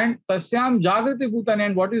 And Tasyam Jagrati Bhutani.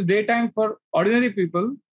 And what is daytime for ordinary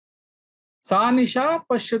people? Sa Nisha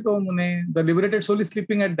Pashyato Mune. The liberated soul is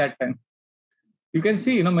sleeping at that time. You can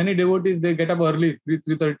see, many devotees, they get up early,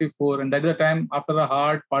 3:34, and that is the time after a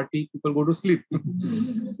hard party, people go to sleep.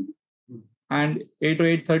 And 8 or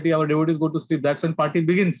 8:30, our devotees go to sleep. That's when party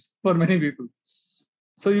begins for many people.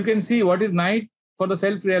 So you can see what is night for the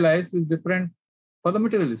self-realized is different for the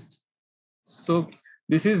materialist. So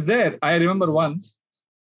this is there. I remember once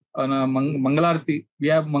on a Mangalarti, we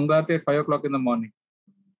have Mangalarti at 5 o'clock in the morning.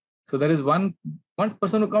 So there is one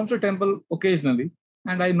person who comes to temple occasionally,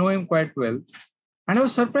 and I know him quite well. And I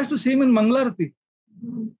was surprised to see him in Mangalarti.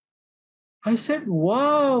 I said,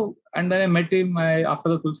 wow. And then I met him. After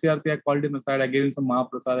the Tulsi Arti, I called him aside. I gave him some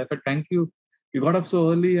Mahaprasad. I said, thank you. You got up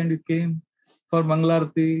so early and you came for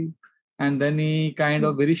Mangalarti. And then he kind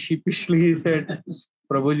of very sheepishly said,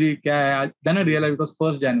 Prabhuji, kya hai? Then I realized it was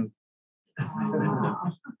 1st January.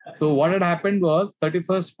 So what had happened was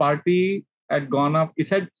 31st party had gone up. He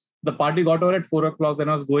said, the party got over at 4 o'clock. Then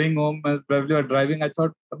I was going home. I was driving. I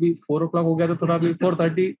thought, abhi 4 o'clock ho gaya, to thoda abhi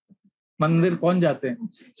 4:30 mandir pahunch jate hain.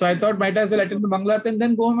 So I thought might as well attend the Mangalarti and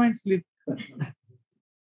then go home and sleep.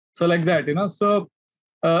 So like that, So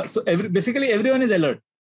basically everyone is alert.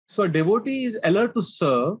 So a devotee is alert to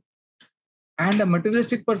serve, and a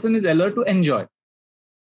materialistic person is alert to enjoy.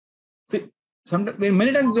 See,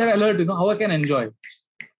 many times we are alert, how I can enjoy.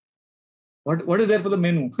 What is there for the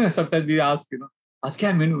menu? Sometimes we ask, आज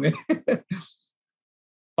क्या menu है?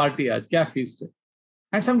 Party आज क्या feast है?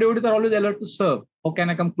 And some devotees are always alert to serve. How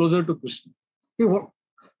can I come closer to Krishna? Hey,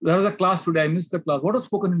 there was a class today. I missed the class. What was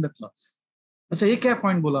spoken in the class? अच्छा ये क्या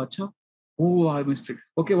point बोला? अच्छा, oh I missed it.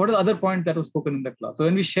 Okay, what are the other points that was spoken in the class? So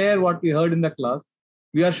when we share what we heard in the class,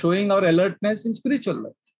 we are showing our alertness in spiritual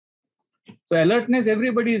life. So alertness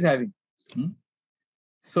everybody is having.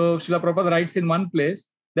 So Srila Prabhupada writes in one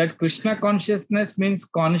place that Krishna consciousness means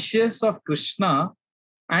conscious of Krishna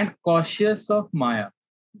and cautious of Maya.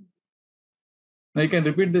 Now you can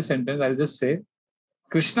repeat this sentence. I'll just say,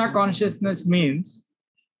 Krishna consciousness means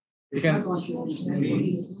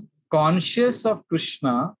conscious of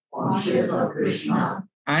Krishna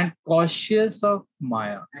and cautious of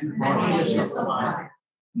Maya.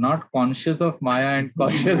 Not conscious of Maya and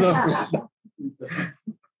cautious of Krishna.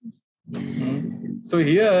 So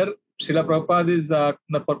here Srila Prabhupada is the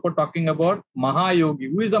purport talking about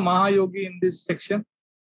Mahayogi. Who is a Mahayogi in this section?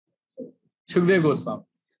 Shukdev Goswami.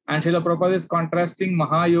 And Srila Prabhupada is contrasting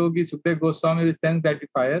Mahayogi, Shukdev Goswami with sense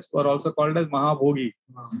gratifiers, or also called as Mahabhogi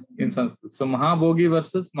in Sanskrit. So Mahabhogi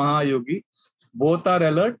versus Mahayogi. Both are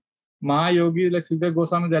alert. Mahayogi, like Shukdev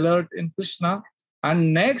Goswami, is alert in Krishna.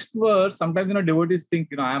 And next verse, sometimes devotees think,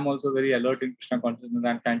 I am also very alert in Krishna consciousness, I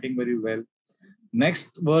am chanting very well.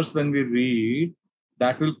 Next verse, when we read,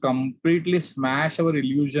 that will completely smash our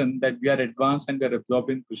illusion that we are advanced and we are absorbed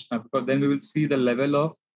in Krishna, because then we will see the level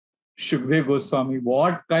of Shukdev Goswami,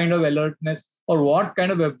 what kind of alertness or what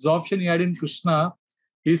kind of absorption he had in Krishna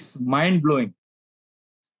is mind-blowing.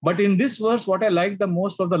 But in this verse, what I like the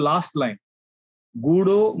most was the last line,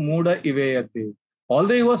 Gudo Muda Iveyate.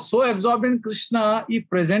 Although he was so absorbed in Krishna, he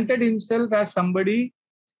presented himself as somebody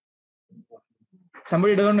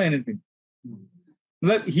doesn't know anything.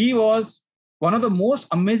 Like he was one of the most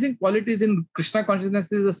amazing qualities in Krishna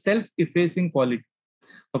consciousness is a self-effacing quality.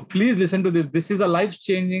 But please listen to this. This is a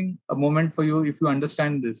life-changing moment for you if you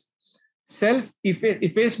understand this.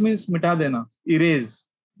 Self-efface means mita dena, erase.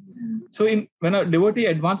 So when a devotee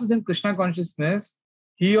advances in Krishna consciousness,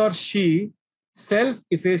 he or she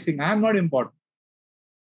self-effacing. I am not important.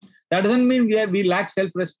 That doesn't mean we lack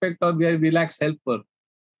self-respect or we lack self-worth.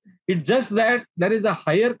 It's just that there is a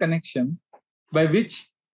higher connection by which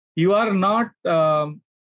you are not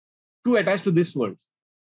too attached to this world.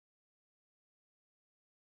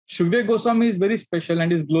 Shukdev Goswami is very special and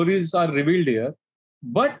his glories are revealed here.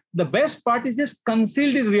 But the best part is just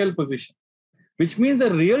concealed his real position, which means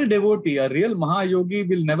a real devotee, a real Mahayogi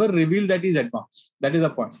will never reveal that he is advanced. That is the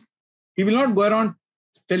point. He will not go around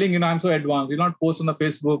telling, I'm so advanced. He will not post on the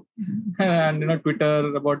Facebook and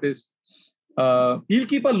Twitter about this. He'll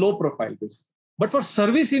keep a low profile. But for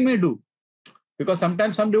service, he may do. Because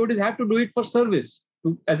sometimes some devotees have to do it for service,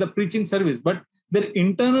 as a preaching service. But their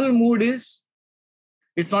internal mood is,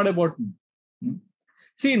 it's not about me.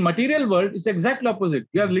 See, in material world, it's exactly opposite.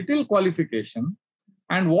 We have little qualification.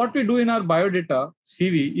 And what we do in our biodata,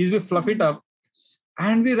 CV, is we fluff it up.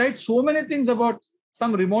 And we write so many things about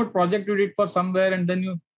some remote project you did for somewhere. And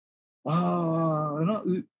then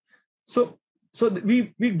So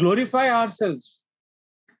we glorify ourselves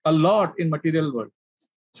a lot in material world.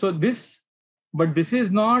 So but this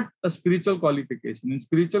is not a spiritual qualification. In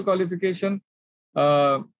spiritual qualification,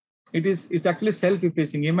 it's actually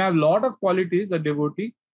self-effacing. He may have a lot of qualities, a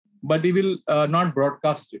devotee, but he will not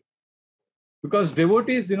broadcast it. Because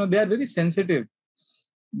devotees, they are very sensitive.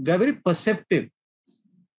 They are very perceptive.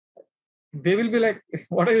 They will be like,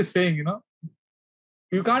 what are you saying,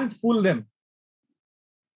 You can't fool them.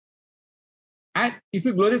 And if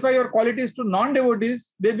you glorify your qualities to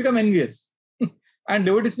non-devotees, they become envious. And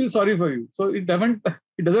devotees feel sorry for you. So it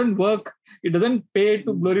doesn't work. It doesn't pay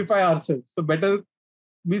to glorify ourselves. So better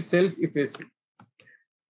be self-effacing.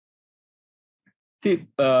 See,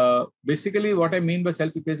 basically what I mean by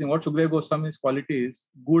self-effacing, what Shukdev Goswami's quality is,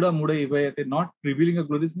 Guda Muda Ivayate, not revealing a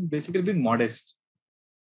glory, basically being modest.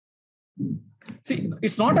 See,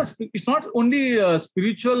 it's not only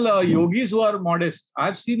spiritual yogis who are modest.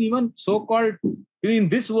 I've seen even so-called, in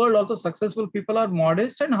this world also successful people are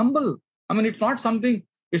modest and humble. I mean, it's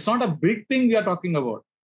not a big thing we are talking about.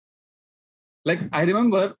 Like I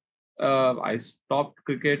remember, I stopped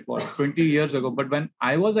cricket 20 years ago, but when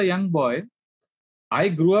I was a young boy, I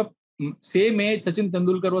grew up same age, Sachin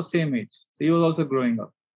Tendulkar was same age. So he was also growing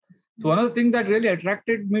up. So one of the things that really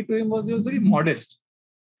attracted me to him was he was very modest.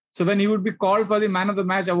 So when he would be called for the man of the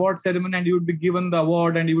match award ceremony and he would be given the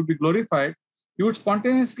award and he would be glorified, he would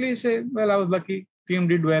spontaneously say, well, I was lucky, team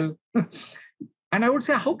did well. And I would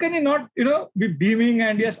say, how can he not, be beaming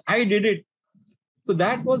and yes, I did it. So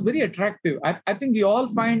that was very attractive. I think we all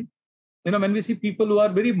find, when we see people who are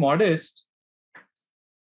very modest,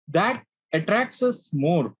 that attracts us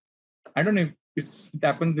more. I don't know if it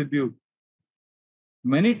happens with you.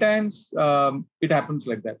 Many times it happens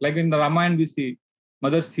like that. Like in the Ramayana, we see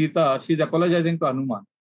Mother Sita, she's apologizing to Hanuman.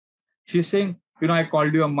 She's saying, I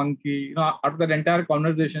called you a monkey. After that entire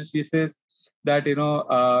conversation, she says that,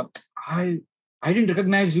 I didn't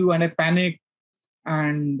recognize you and I panicked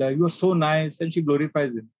and you were so nice, and she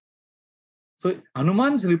glorifies him. So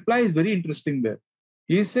Hanuman's reply is very interesting there.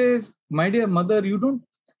 He says, my dear mother,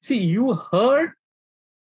 you heard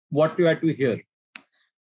what you had to hear.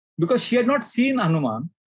 Because she had not seen Hanuman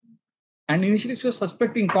and initially she was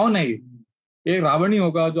suspecting, kaun hai ye? Ye Ravani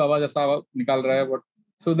hoga jo awaaz aisa nikal raha hai.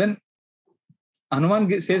 So then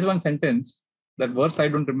Hanuman says one sentence, that verse I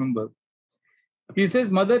don't remember. He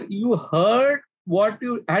says, mother, you heard what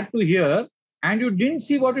you had to hear and you didn't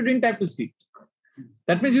see what you didn't have to see.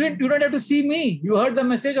 That means you don't have to see me. You heard the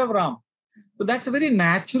message of Ram. So that's a very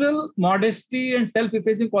natural modesty and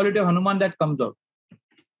self-effacing quality of Hanuman that comes out.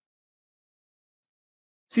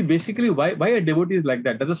 See, basically, why a devotee is like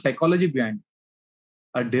that? There's a psychology behind it.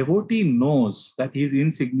 A devotee knows that he is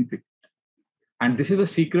insignificant. And this is the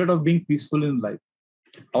secret of being peaceful in life.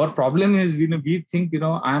 Our problem is, we think,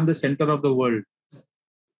 I am the center of the world.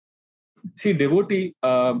 See, devotee,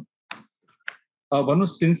 one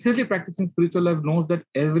who's sincerely practicing spiritual life knows that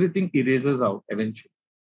everything erases out eventually.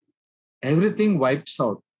 Everything wipes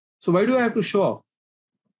out. So why do I have to show off?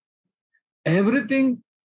 Everything,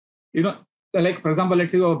 like, for example,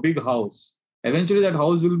 let's say you have a big house. Eventually that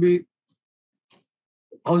house will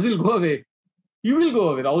go away. You will go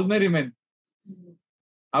away. The house may remain.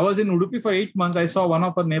 I was in Udupi for 8 months. I saw one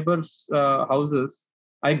of our neighbors' houses.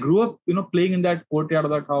 I grew up, playing in that courtyard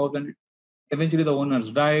of that house, and eventually the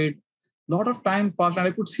owners died. A lot of time passed, and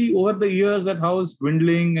I could see over the years that house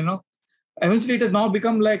dwindling. Eventually it has now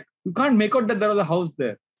become like you can't make out that there was a house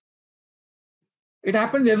there. It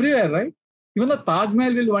happens everywhere, right? Even the Taj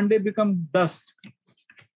Mahal will one day become dust.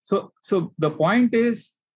 So the point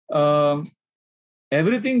is,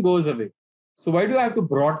 everything goes away. So why do I have to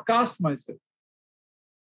broadcast myself?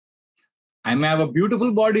 I may have a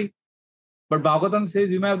beautiful body, but Bhagavatam says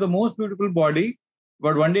you may have the most beautiful body,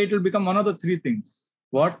 but one day it will become one of the three things.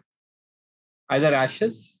 What? Either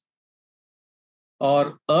ashes,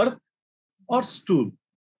 or earth, or stool.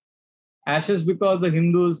 Ashes because the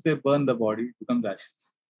Hindus, they burn the body, it becomes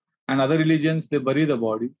ashes. And other religions, they bury the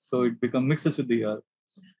body, so it mixes with the earth.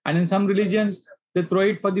 And in some religions, they throw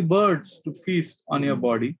it for the birds to feast on your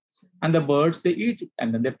body. And the birds, they eat it,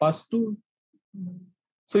 and then they pass stool.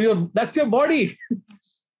 So that's your body.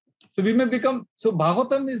 So we may become, so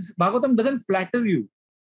Bhagavatam doesn't flatter you.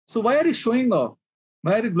 So why are you showing off?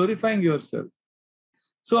 Why are you glorifying yourself?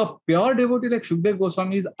 So a pure devotee like Shukdev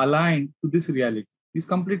Goswami is aligned to this reality. He's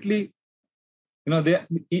completely, he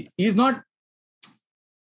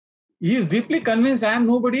is deeply convinced I am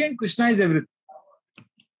nobody and Krishna is everything.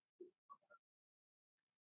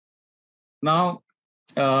 Now,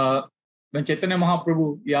 when Chaitanya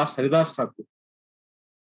Mahaprabhu, he asked Haridas Thakur,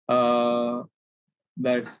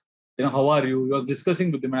 that, how are you? He was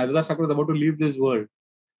discussing with him, and Haridas Thakur was about to leave this world.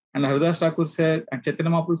 And Haridas Thakur said, and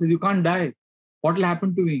Chaitanya Mahaprabhu says, you can't die. What will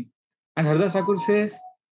happen to me? And Haridas Thakur says,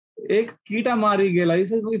 Ek kita mari gela. He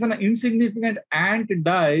says, if an insignificant ant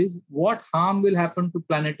dies, what harm will happen to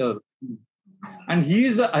planet Earth? And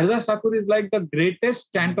Haridas Thakur is like the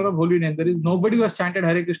greatest chanter of holy name. There is nobody who has chanted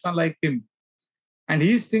Hare Krishna like him. And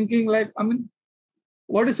he's thinking like,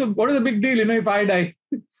 what is the big deal, if I die?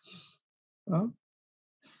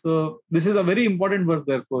 So this is a very important verse,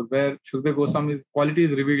 therefore, where Shukdev Goswami's quality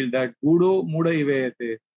is revealed, that Budo Muda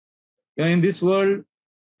Ivayate. In this world,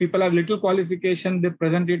 people have little qualification, they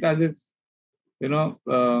present it as if,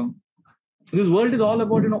 this world is all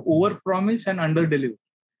about, over-promise and under-deliver.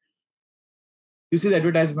 You see the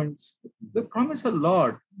advertisements, they promise a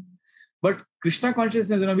lot. But Krishna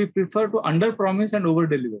consciousness, we prefer to under-promise and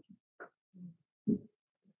over-deliver.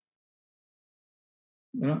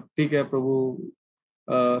 ठीक है प्रभु,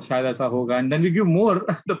 शायद ऐसा होगा, and then we give more,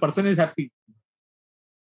 the person is happy.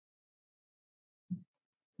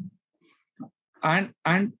 And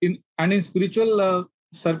in spiritual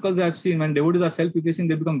circles I've seen, when devotees are self-effacing,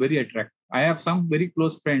 they become very attractive. I have some very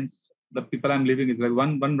close friends, the people I'm living with, like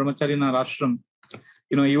one brahmachari in our ashram,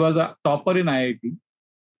 he was a topper in IIT,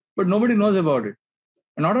 but nobody knows about it.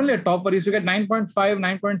 And not only a topper, he used to get 9.5,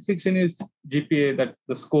 9.6 in his GPA, that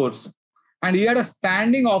the scores. And he had a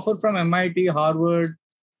standing offer from MIT, Harvard,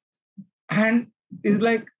 and he's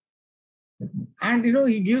like, and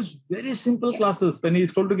he gives very simple classes. When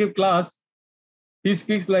he's told to give class, he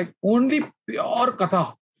speaks like only pure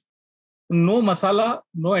katha, no masala,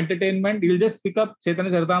 no entertainment. He'll just pick up Chaitanya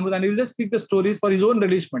Charitamrita and he'll just speak the stories for his own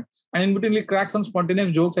relishment. And in between, he'll crack some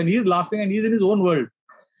spontaneous jokes, and he's laughing and he's in his own world.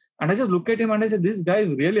 And I just look at him and I say, this guy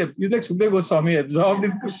is really, he's like Shukdev Goswami, absorbed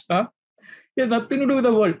in Krishna. He has nothing to do with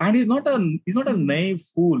the world. And he's not a naive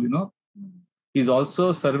fool, He's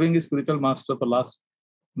also serving his spiritual master for last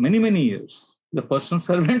many, many years. The personal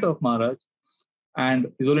servant of Maharaj.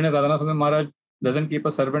 And His Holiness Radhanath Swami Maharaj doesn't keep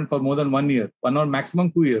a servant for more than 1 year, 1 or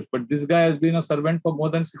maximum 2 years. But this guy has been a servant for more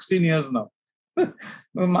than 16 years now.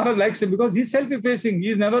 Maharaj likes him because he's self-effacing.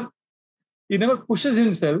 He never pushes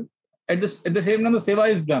himself. At the same time, the seva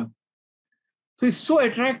is done. So he's so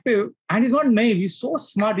attractive, and he's not naive. He's so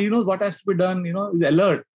smart. He knows what has to be done. He's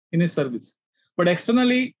alert in his service. But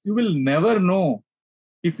externally, you will never know.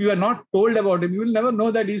 If you are not told about him, you will never know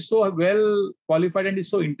that he's so well qualified and he's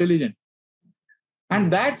so intelligent.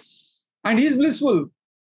 And he's blissful.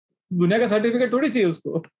 दुनिया का certificate थोड़ी चाहिए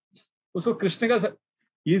उसको, उसको कृष्ण का,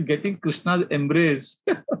 he is getting Krishna embrace,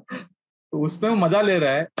 तो उसमें वो मजा ले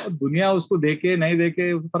रहा है, और दुनिया उसको देखे नहीं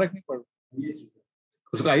देखे फर्क नहीं पड़ रहा,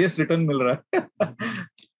 उसको हाईएस्ट रिटर्न मिल रहा है.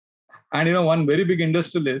 And one very big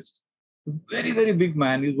industrialist, very, very big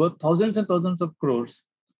man, he's worth thousands and thousands of crores.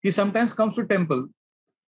 He sometimes comes to temple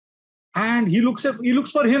and he looks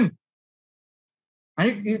for him.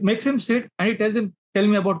 And he makes him sit and he tells him, tell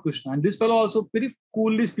me about Krishna. And this fellow also very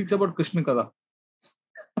coolly speaks about Krishna Kada.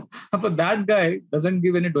 But that guy doesn't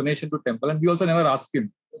give any donation to temple, and we also never ask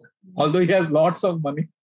him, although he has lots of money.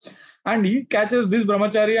 And he catches this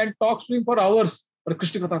brahmachari and talks to him for hours.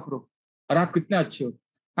 Krishna Katha karo. Aur aap kitne achhe ho.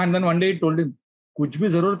 And then one day he told him, कुछ भी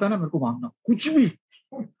जरूरत है ना मेरे को मांगना, कुछ भी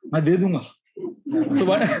मैं दे दूंगा.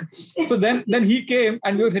 So then he came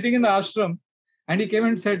and we were sitting in the ashram and he came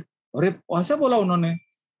and said, अरे ऐसा बोला उन्होंने,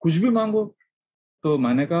 कुछ भी मांगो. तो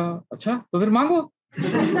मैंने कहा अच्छा तो फिर मांगो.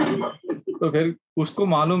 तो फिर उसको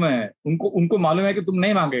मालूम है, उनको मालूम है कि तुम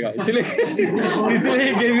नहीं मांगेगा, इसलिए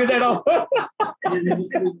he gave you that offer.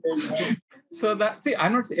 So that, see,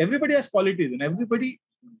 I'm not saying everybody has qualities and everybody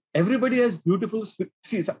has beautiful,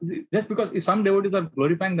 see, just because some devotees are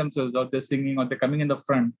glorifying themselves or they're singing or they're coming in the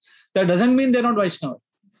front, that doesn't mean they're not Vaishnavas.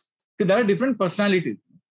 See, there are different personalities.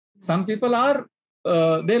 Some people are,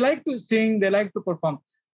 they like to sing, they like to perform.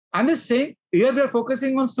 I'm just saying, here we are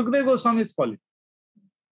focusing on Sukdev Goswami's quality.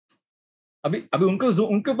 अभी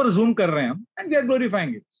उनके ऊपर zoom कर रहे हैं हम, and we are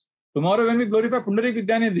glorifying it. Tomorrow when we glorify Pundarik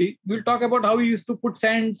Vidyanidhi, we'll talk about how he used to put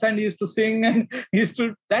scents and he used to sing and he used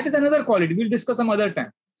to, that is another quality. We'll discuss some other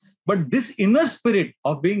time. But this inner spirit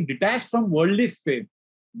of being detached from worldly fame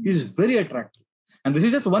is very attractive. And this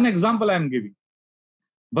is just one example I am giving.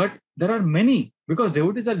 But there are many, because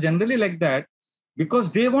devotees are generally like that,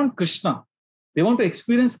 because they want Krishna. They want to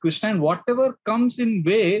experience Krishna, and whatever comes in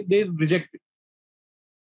way, they reject it.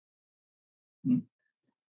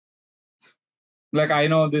 Like I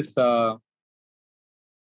know this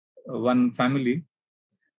one family.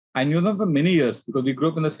 I knew them for many years because we grew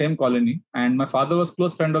up in the same colony, and my father was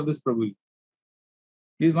close friend of this Prabhu.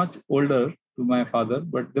 He's much older to my father,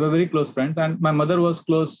 but they were very close friends, and my mother was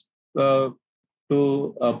close to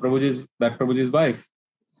Prabhuji's wife.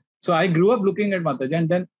 So I grew up looking at Mataji, and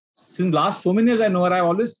then since last so many years I know her, I've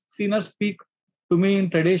always seen her speak to me in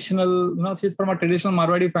traditional, she's from a traditional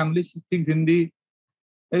Marwadi family, she speaks Hindi,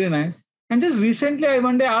 very nice. And just recently I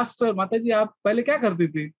one day asked her, Mataji, आप पहले क्या करती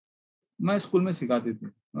थी? मैं school में सिखाती थी.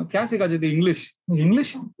 क्या सिखाती थी?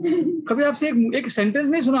 इंग्लिश. कभी आपसे एक सेंटेंस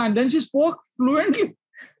नहीं सुना? And then she spoke fluently.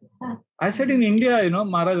 I said in India,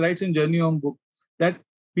 Maharaj writes in Journey Home book that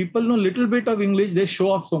people know little bit of English, they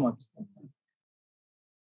show off so much.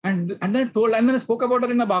 And then I spoke about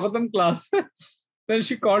her in a Bhagavatam class. Then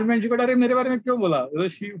she called me and she said, "Arey, mere bare mein kyun bola?"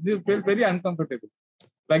 She felt very uncomfortable.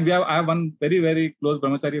 Like I have one very, very close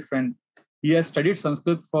brahmachari friend. He has studied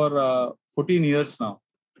Sanskrit for 14 years now.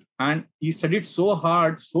 And he studied so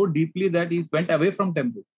hard, so deeply that he went away from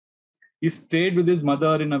temple. He stayed with his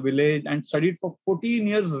mother in a village and studied for 14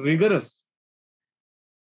 years rigorous.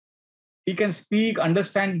 He can speak,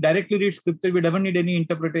 understand, directly read scripture. We don't need any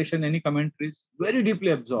interpretation, any commentaries. Very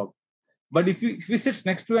deeply absorbed. But if he sits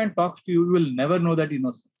next to you and talks to you, you will never know that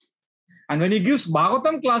innocence. And when he gives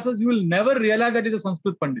Bhagavatam classes, you will never realize that he's a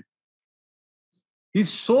Sanskrit Pandit. He's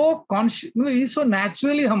so conscious, he's so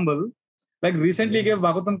naturally humble. Like recently he gave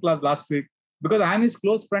Bhagavatam class last week. Because I am his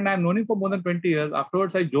close friend, I have known him for more than 20 years.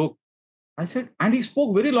 Afterwards, I joked. I said, and he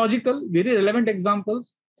spoke very logical, very relevant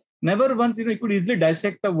examples. Never once, he could easily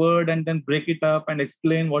dissect a word and then break it up and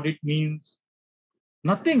explain what it means.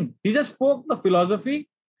 Nothing. He just spoke the philosophy,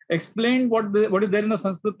 explained what is there in the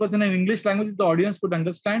Sanskrit version in English language the audience could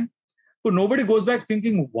understand. So nobody goes back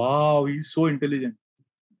thinking, wow, he's so intelligent.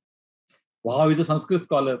 Wow, he's a Sanskrit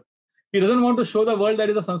scholar. He doesn't want to show the world that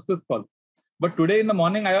he's a Sanskrit scholar. But today in the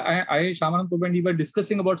morning, Shamanand Prabhu and he were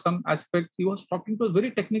discussing about some aspects. He was talking to us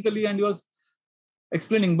very technically and he was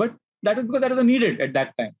explaining, but that is because that was needed at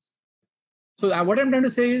that time. So what I'm trying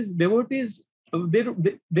to say is devotees,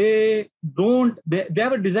 they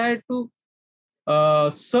have a desire to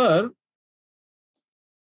serve.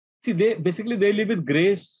 See, they live with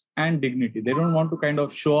grace and dignity. They don't want to kind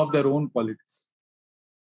of show off their own qualities.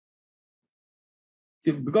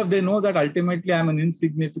 See, because they know that ultimately I'm an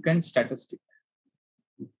insignificant statistic.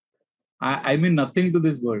 I mean nothing to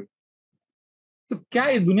this world. So क्या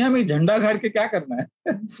इस दुनिया में झंडा गाड़ के क्या करना है?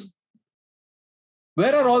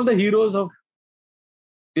 Where are all the heroes of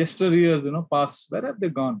yesteryears, past? Where have they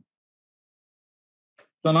gone?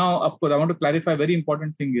 So now, of course, I want to clarify a very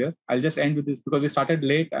important thing here. I'll just end with this because we started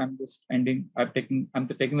late. I'm just ending. I'm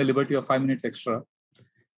taking the liberty of 5 minutes extra.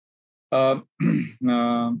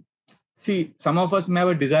 See, some of us may have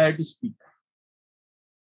a desire to speak.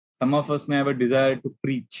 Some of us may have a desire to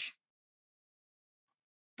preach.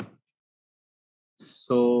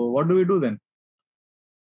 So what do we do then?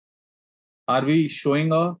 Are we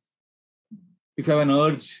showing off? If you have an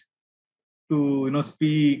urge to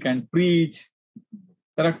speak and preach,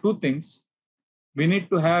 there are two things. We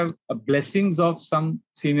need to have blessings of some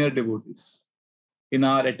senior devotees in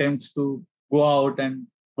our attempts to go out and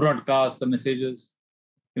broadcast the messages.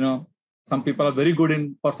 Some people are very good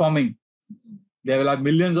in performing. They will have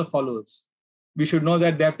millions of followers. We should know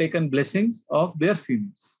that they have taken blessings of their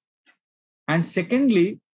seniors. And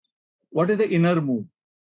secondly, what is the inner mood?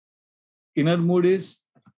 Inner mood is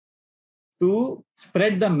to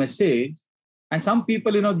spread the message. And some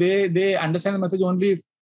people, they understand the message only if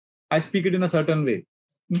I speak it in a certain way.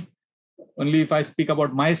 Only if I speak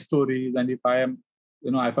about my stories and if I am,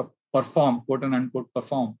 if I perform, quote and unquote,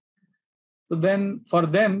 perform. So then for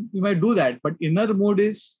them, you might do that. But inner mood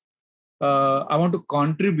is, I want to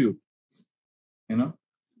contribute,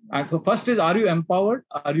 And so first is, are you empowered?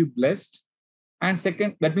 Are you blessed? And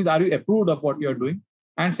second, that means, are you approved of what you're doing?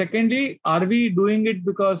 And secondly, are we doing it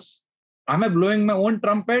because am I blowing my own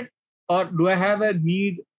trumpet, or do I have a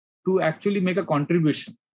need to actually make a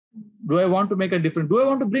contribution? Do I want to make a difference? Do I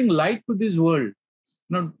want to bring light to this world?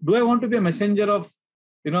 Do I want to be a messenger of,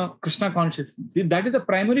 Krishna consciousness? If that is the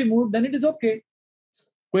primary mood, then it is okay.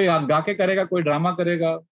 कोई गा के करेगा, कोई drama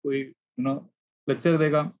करेगा, कोई lecture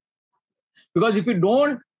देगा. Because if you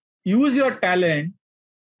don't use your talent,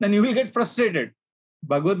 then you will get frustrated.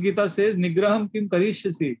 Bhagavad Gita says, Nigraham kim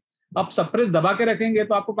karishyasi. आप suppress दबा के रखेंगे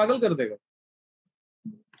तो आपको पागल कर देगा.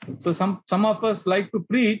 So some of us like to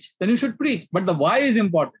preach, then you should preach. But the why is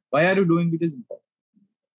important. Why are you doing it is important.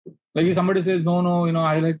 Like if somebody says, no,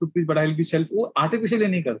 I like to preach, but I'll be self. वो artificially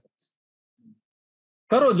नहीं कर सकते.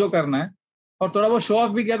 करो जो करना है. और थोड़ा बहुत show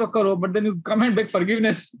off भी किया तो करो, but then you come and beg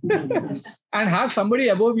forgiveness and have somebody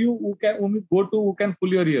above you whom you go to who can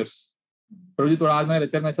pull your ears. प्रभु जी थोड़ा आज मैंने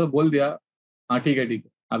लेक्चर में ऐसा बोल दिया, हाँ ठीक है,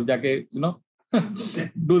 अब जाके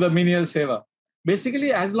do the menial seva.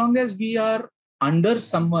 Basically, as long as we are under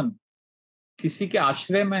someone, किसी के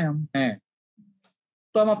आश्रय में हम हैं,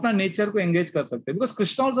 तो हम अपना नेचर को एंगेज कर सकते हैं. Because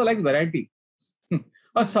Krishna also like variety.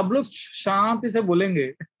 और सब लोग शांति से बोलेंगे,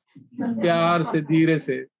 प्यार से, धीरे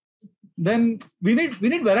से. Then we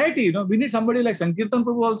need variety, we need somebody like Sankirtan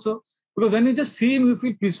Prabhu also, because when you just see him, you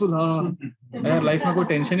feel peaceful. यार life में कोई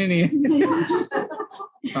tension ही नहीं है.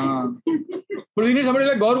 But we need somebody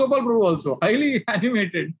like Gaur Gopal Prabhu also, highly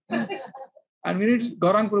animated. And we need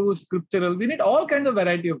Gaurang Prabhu, scriptural. We need all kinds of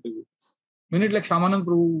variety of devotees. We need like Shamanand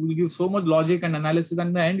Prabhu, who will give so much logic and analysis, and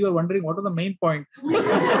in the end you are wondering what are the main point.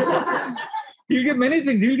 He'll give many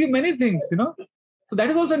things. So that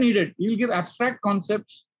is also needed. He'll give abstract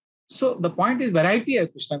concepts. So the point is variety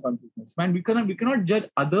of Krishna consciousness. Man, we cannot judge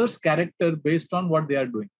others' character based on what they are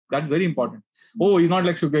doing. That's very important. Oh, he's not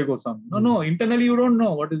like Shukdev Goswami. No. Internally you don't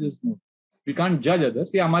know what is his mood. We can't judge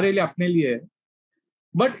others. ये हमारे लिए अपने लिए है.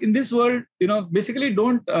 But in this world, basically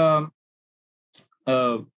don't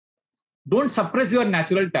suppress your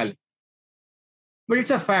natural talent. But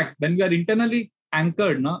it's a fact. When we are internally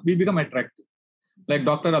anchored, we become attractive. Like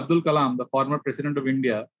Dr. Abdul Kalam, the former president of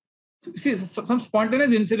India. See, some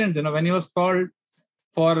spontaneous incidents, when he was called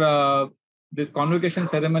for this convocation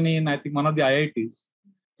ceremony in, I think, one of the IITs.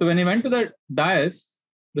 So when he went to the dais,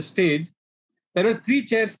 the stage, there were 3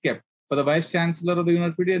 chairs kept for the vice chancellor of the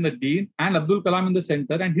university and the dean, and Abdul Kalam in the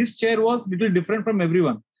center. And his chair was little different from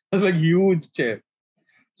everyone. It was like huge chair.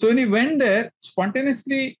 So when he went there,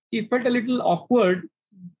 spontaneously, he felt a little awkward.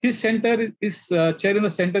 His chair in the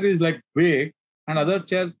center is like big, and other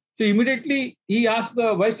chairs. So immediately he asked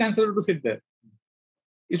the vice chancellor to sit there.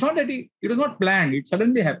 It's not that it was not planned. It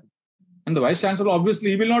suddenly happened. And the vice chancellor,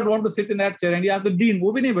 obviously, he will not want to sit in that chair. And he asked the dean,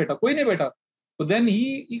 "Wo bhi nahi beta, koi nahi beta." So then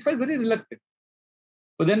he felt very reluctant.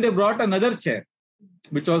 But then they brought another chair,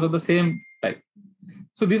 which was of the same type.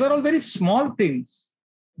 So these are all very small things.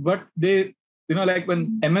 But they, like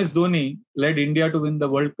when MS Dhoni led India to win the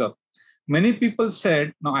World Cup, many people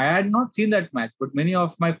said, now I had not seen that match, but many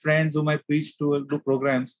of my friends whom I preached to do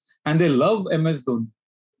programs, and they love MS Dhoni.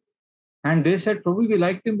 And they said, probably we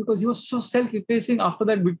liked him because he was so self-effacing after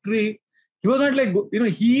that victory. He was not like,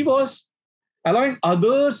 he was allowing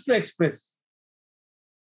others to express.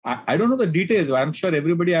 I don't know the details. I'm sure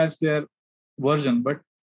everybody has their version, but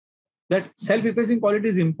that self-effacing quality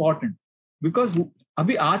is important because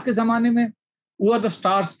abhi aaj ke zamane mein, who are the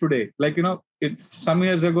stars today? Like, some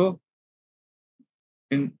years ago,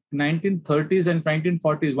 in 1930s and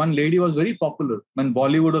 1940s, one lady was very popular when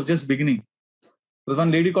Bollywood was just beginning. There was one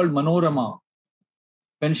lady called Manorama.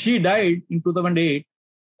 When she died in 2008,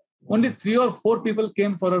 Only 3 or 4 people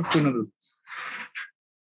came for her funeral.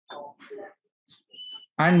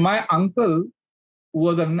 And my uncle, who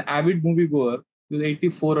was an avid moviegoer, he was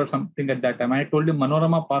 84 or something at that time. I told him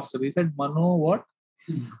Manorama passed away. He said, Mano, what?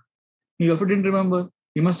 He also didn't remember.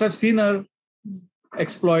 He must have seen her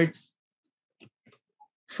exploits.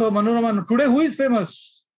 So Manorama, today who is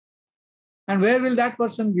famous? And where will that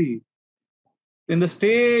person be? In the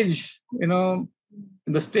stage, in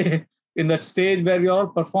that stage where we are all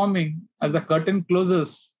performing, as the curtain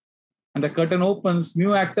closes and the curtain opens,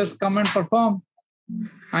 new actors come and perform.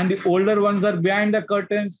 And the older ones are behind the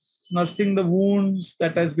curtains, nursing the wounds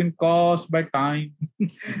that has been caused by time.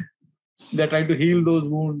 They try to heal those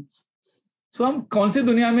wounds. So हम कौन सी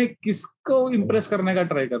दुनिया में किसको impress करने का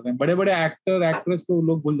try करते हैं? बड़े-बड़े actor, actress को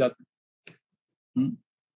लोग भूल जाते हैं.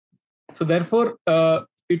 So therefore,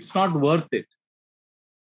 it's not worth it.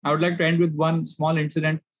 I would like to end with one small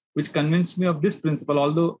incident which convinced me of this principle,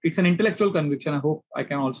 although it's an intellectual conviction. I hope I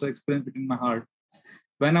can also experience it in my heart.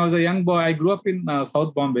 When I was a young boy, I grew up in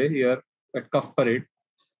South Bombay here at Cuff Parade.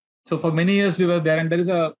 So for many years we were there, and there is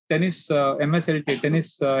a tennis MSLT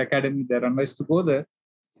tennis academy there, and I used to go there.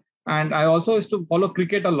 And I also used to follow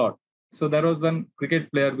cricket a lot. So there was one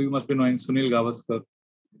cricket player we must be knowing, Sunil Gavaskar.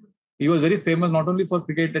 He was very famous not only for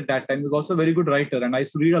cricket at that time, he was also a very good writer, and I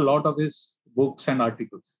used to read a lot of his books and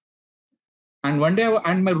articles. And one day,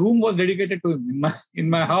 and my room was dedicated to him. In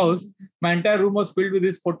my house, my entire room was filled with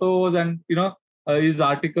his photos and his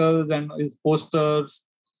articles and his posters.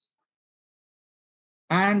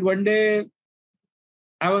 And one day,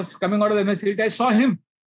 I was coming out of the MSCT, I saw him.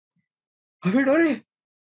 I went, "Hurry!"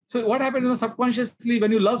 So what happens, subconsciously,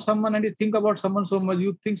 when you love someone and you think about someone so much,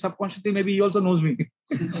 you think subconsciously, maybe he also knows me.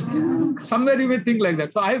 Somewhere you may think like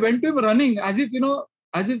that. So I went to him running as if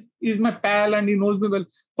he's my pal and he knows me well.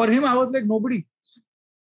 For him, I was like nobody.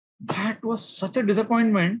 That was such a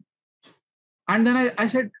disappointment. And then I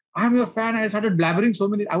said, "I'm your fan." And I started blabbering so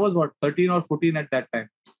many. I was 13 or 14 at that time.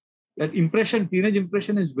 That impression, teenage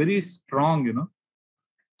impression, is very strong,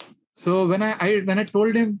 So when I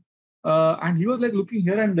told him, and he was like looking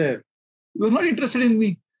here and there, he was not interested in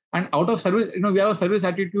me. And out of service, we have a service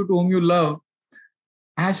attitude to whom you love.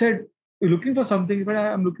 I said, "You're looking for something?" But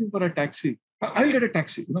I'm looking for a taxi. I will get a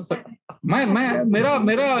taxi. So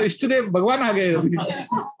mera Ishtadev Bhagwan aa gaye.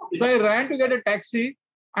 So I ran to get a taxi.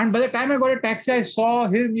 And by the time I got a taxi, I saw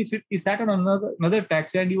him. He sat on another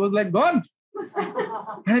taxi, and he was like gone.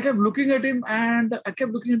 And I kept looking at him, and I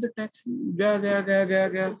kept looking at the taxi.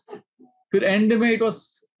 Gaya. फिर end में it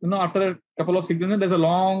was, after a couple of signals, there's a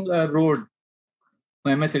long road.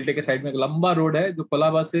 MSLT के side में एक लंबा road है जो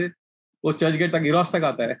कोलाबा से वो चर्च गेट तक इरोस तक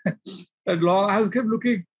आता है. That long, I kept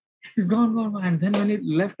looking. He's gone. And then when he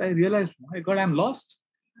left, I realized, my God, I'm lost.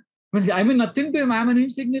 I mean nothing to him. I'm an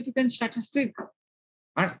insignificant statistic.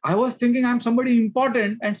 And I was thinking I'm somebody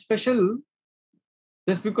important and special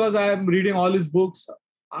just because I'm reading all his books.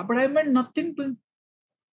 But I meant nothing to him.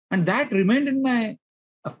 And that remained in my,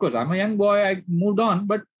 of course, I'm a young boy, I moved on,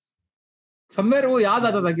 but somewhere wo yaad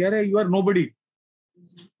aata tha ki you are nobody.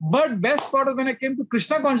 But best part of when I came to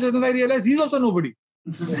Krishna consciousness, I realized he's also nobody.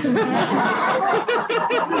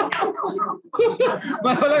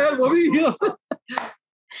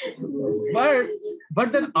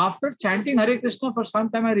 But then after chanting Hare Krishna for some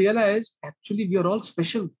time, I realized actually we are all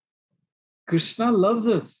special. Krishna loves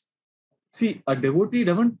us. See, a devotee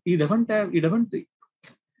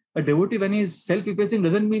a devotee, when he is self-effacing,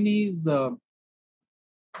 doesn't mean he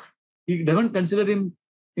doesn't consider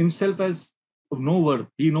himself as of no worth.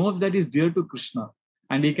 He knows that he's dear to Krishna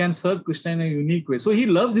and he can serve Krishna in a unique way. So he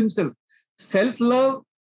loves himself. Self-love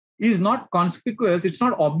is not conspicuous, it's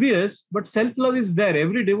not obvious, but self-love is there.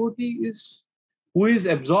 Every devotee who is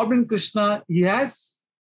absorbed in Krishna, he has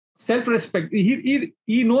self-respect.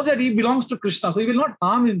 He knows that he belongs to Krishna, so he will not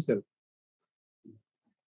harm himself.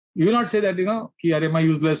 You will not say that, कि अरे मैं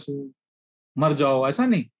useless हूँ, मर जाओ, ऐसा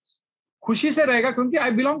नहीं. खुशी से रहेगा क्योंकि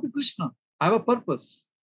I belong to Krishna. I have a purpose.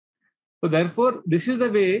 So therefore, this is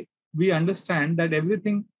the way we understand that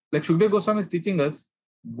everything, like Shukdev Goswami is teaching us,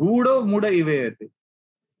 Guda Muda Ivayate.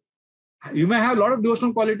 You may have a lot of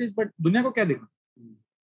devotional qualities, but dunya ko kya dekha?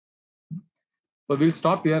 So we'll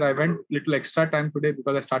stop here. I went little extra time today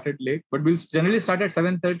because I started late, but we'll generally start at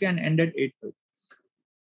 7:30 and end at 8:30.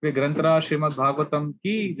 Granthara Srimad Bhagavatam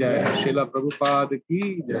ki jai, Srila Prabhupada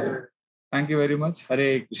ki jai. Thank you very much.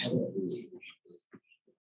 Hare Krishna.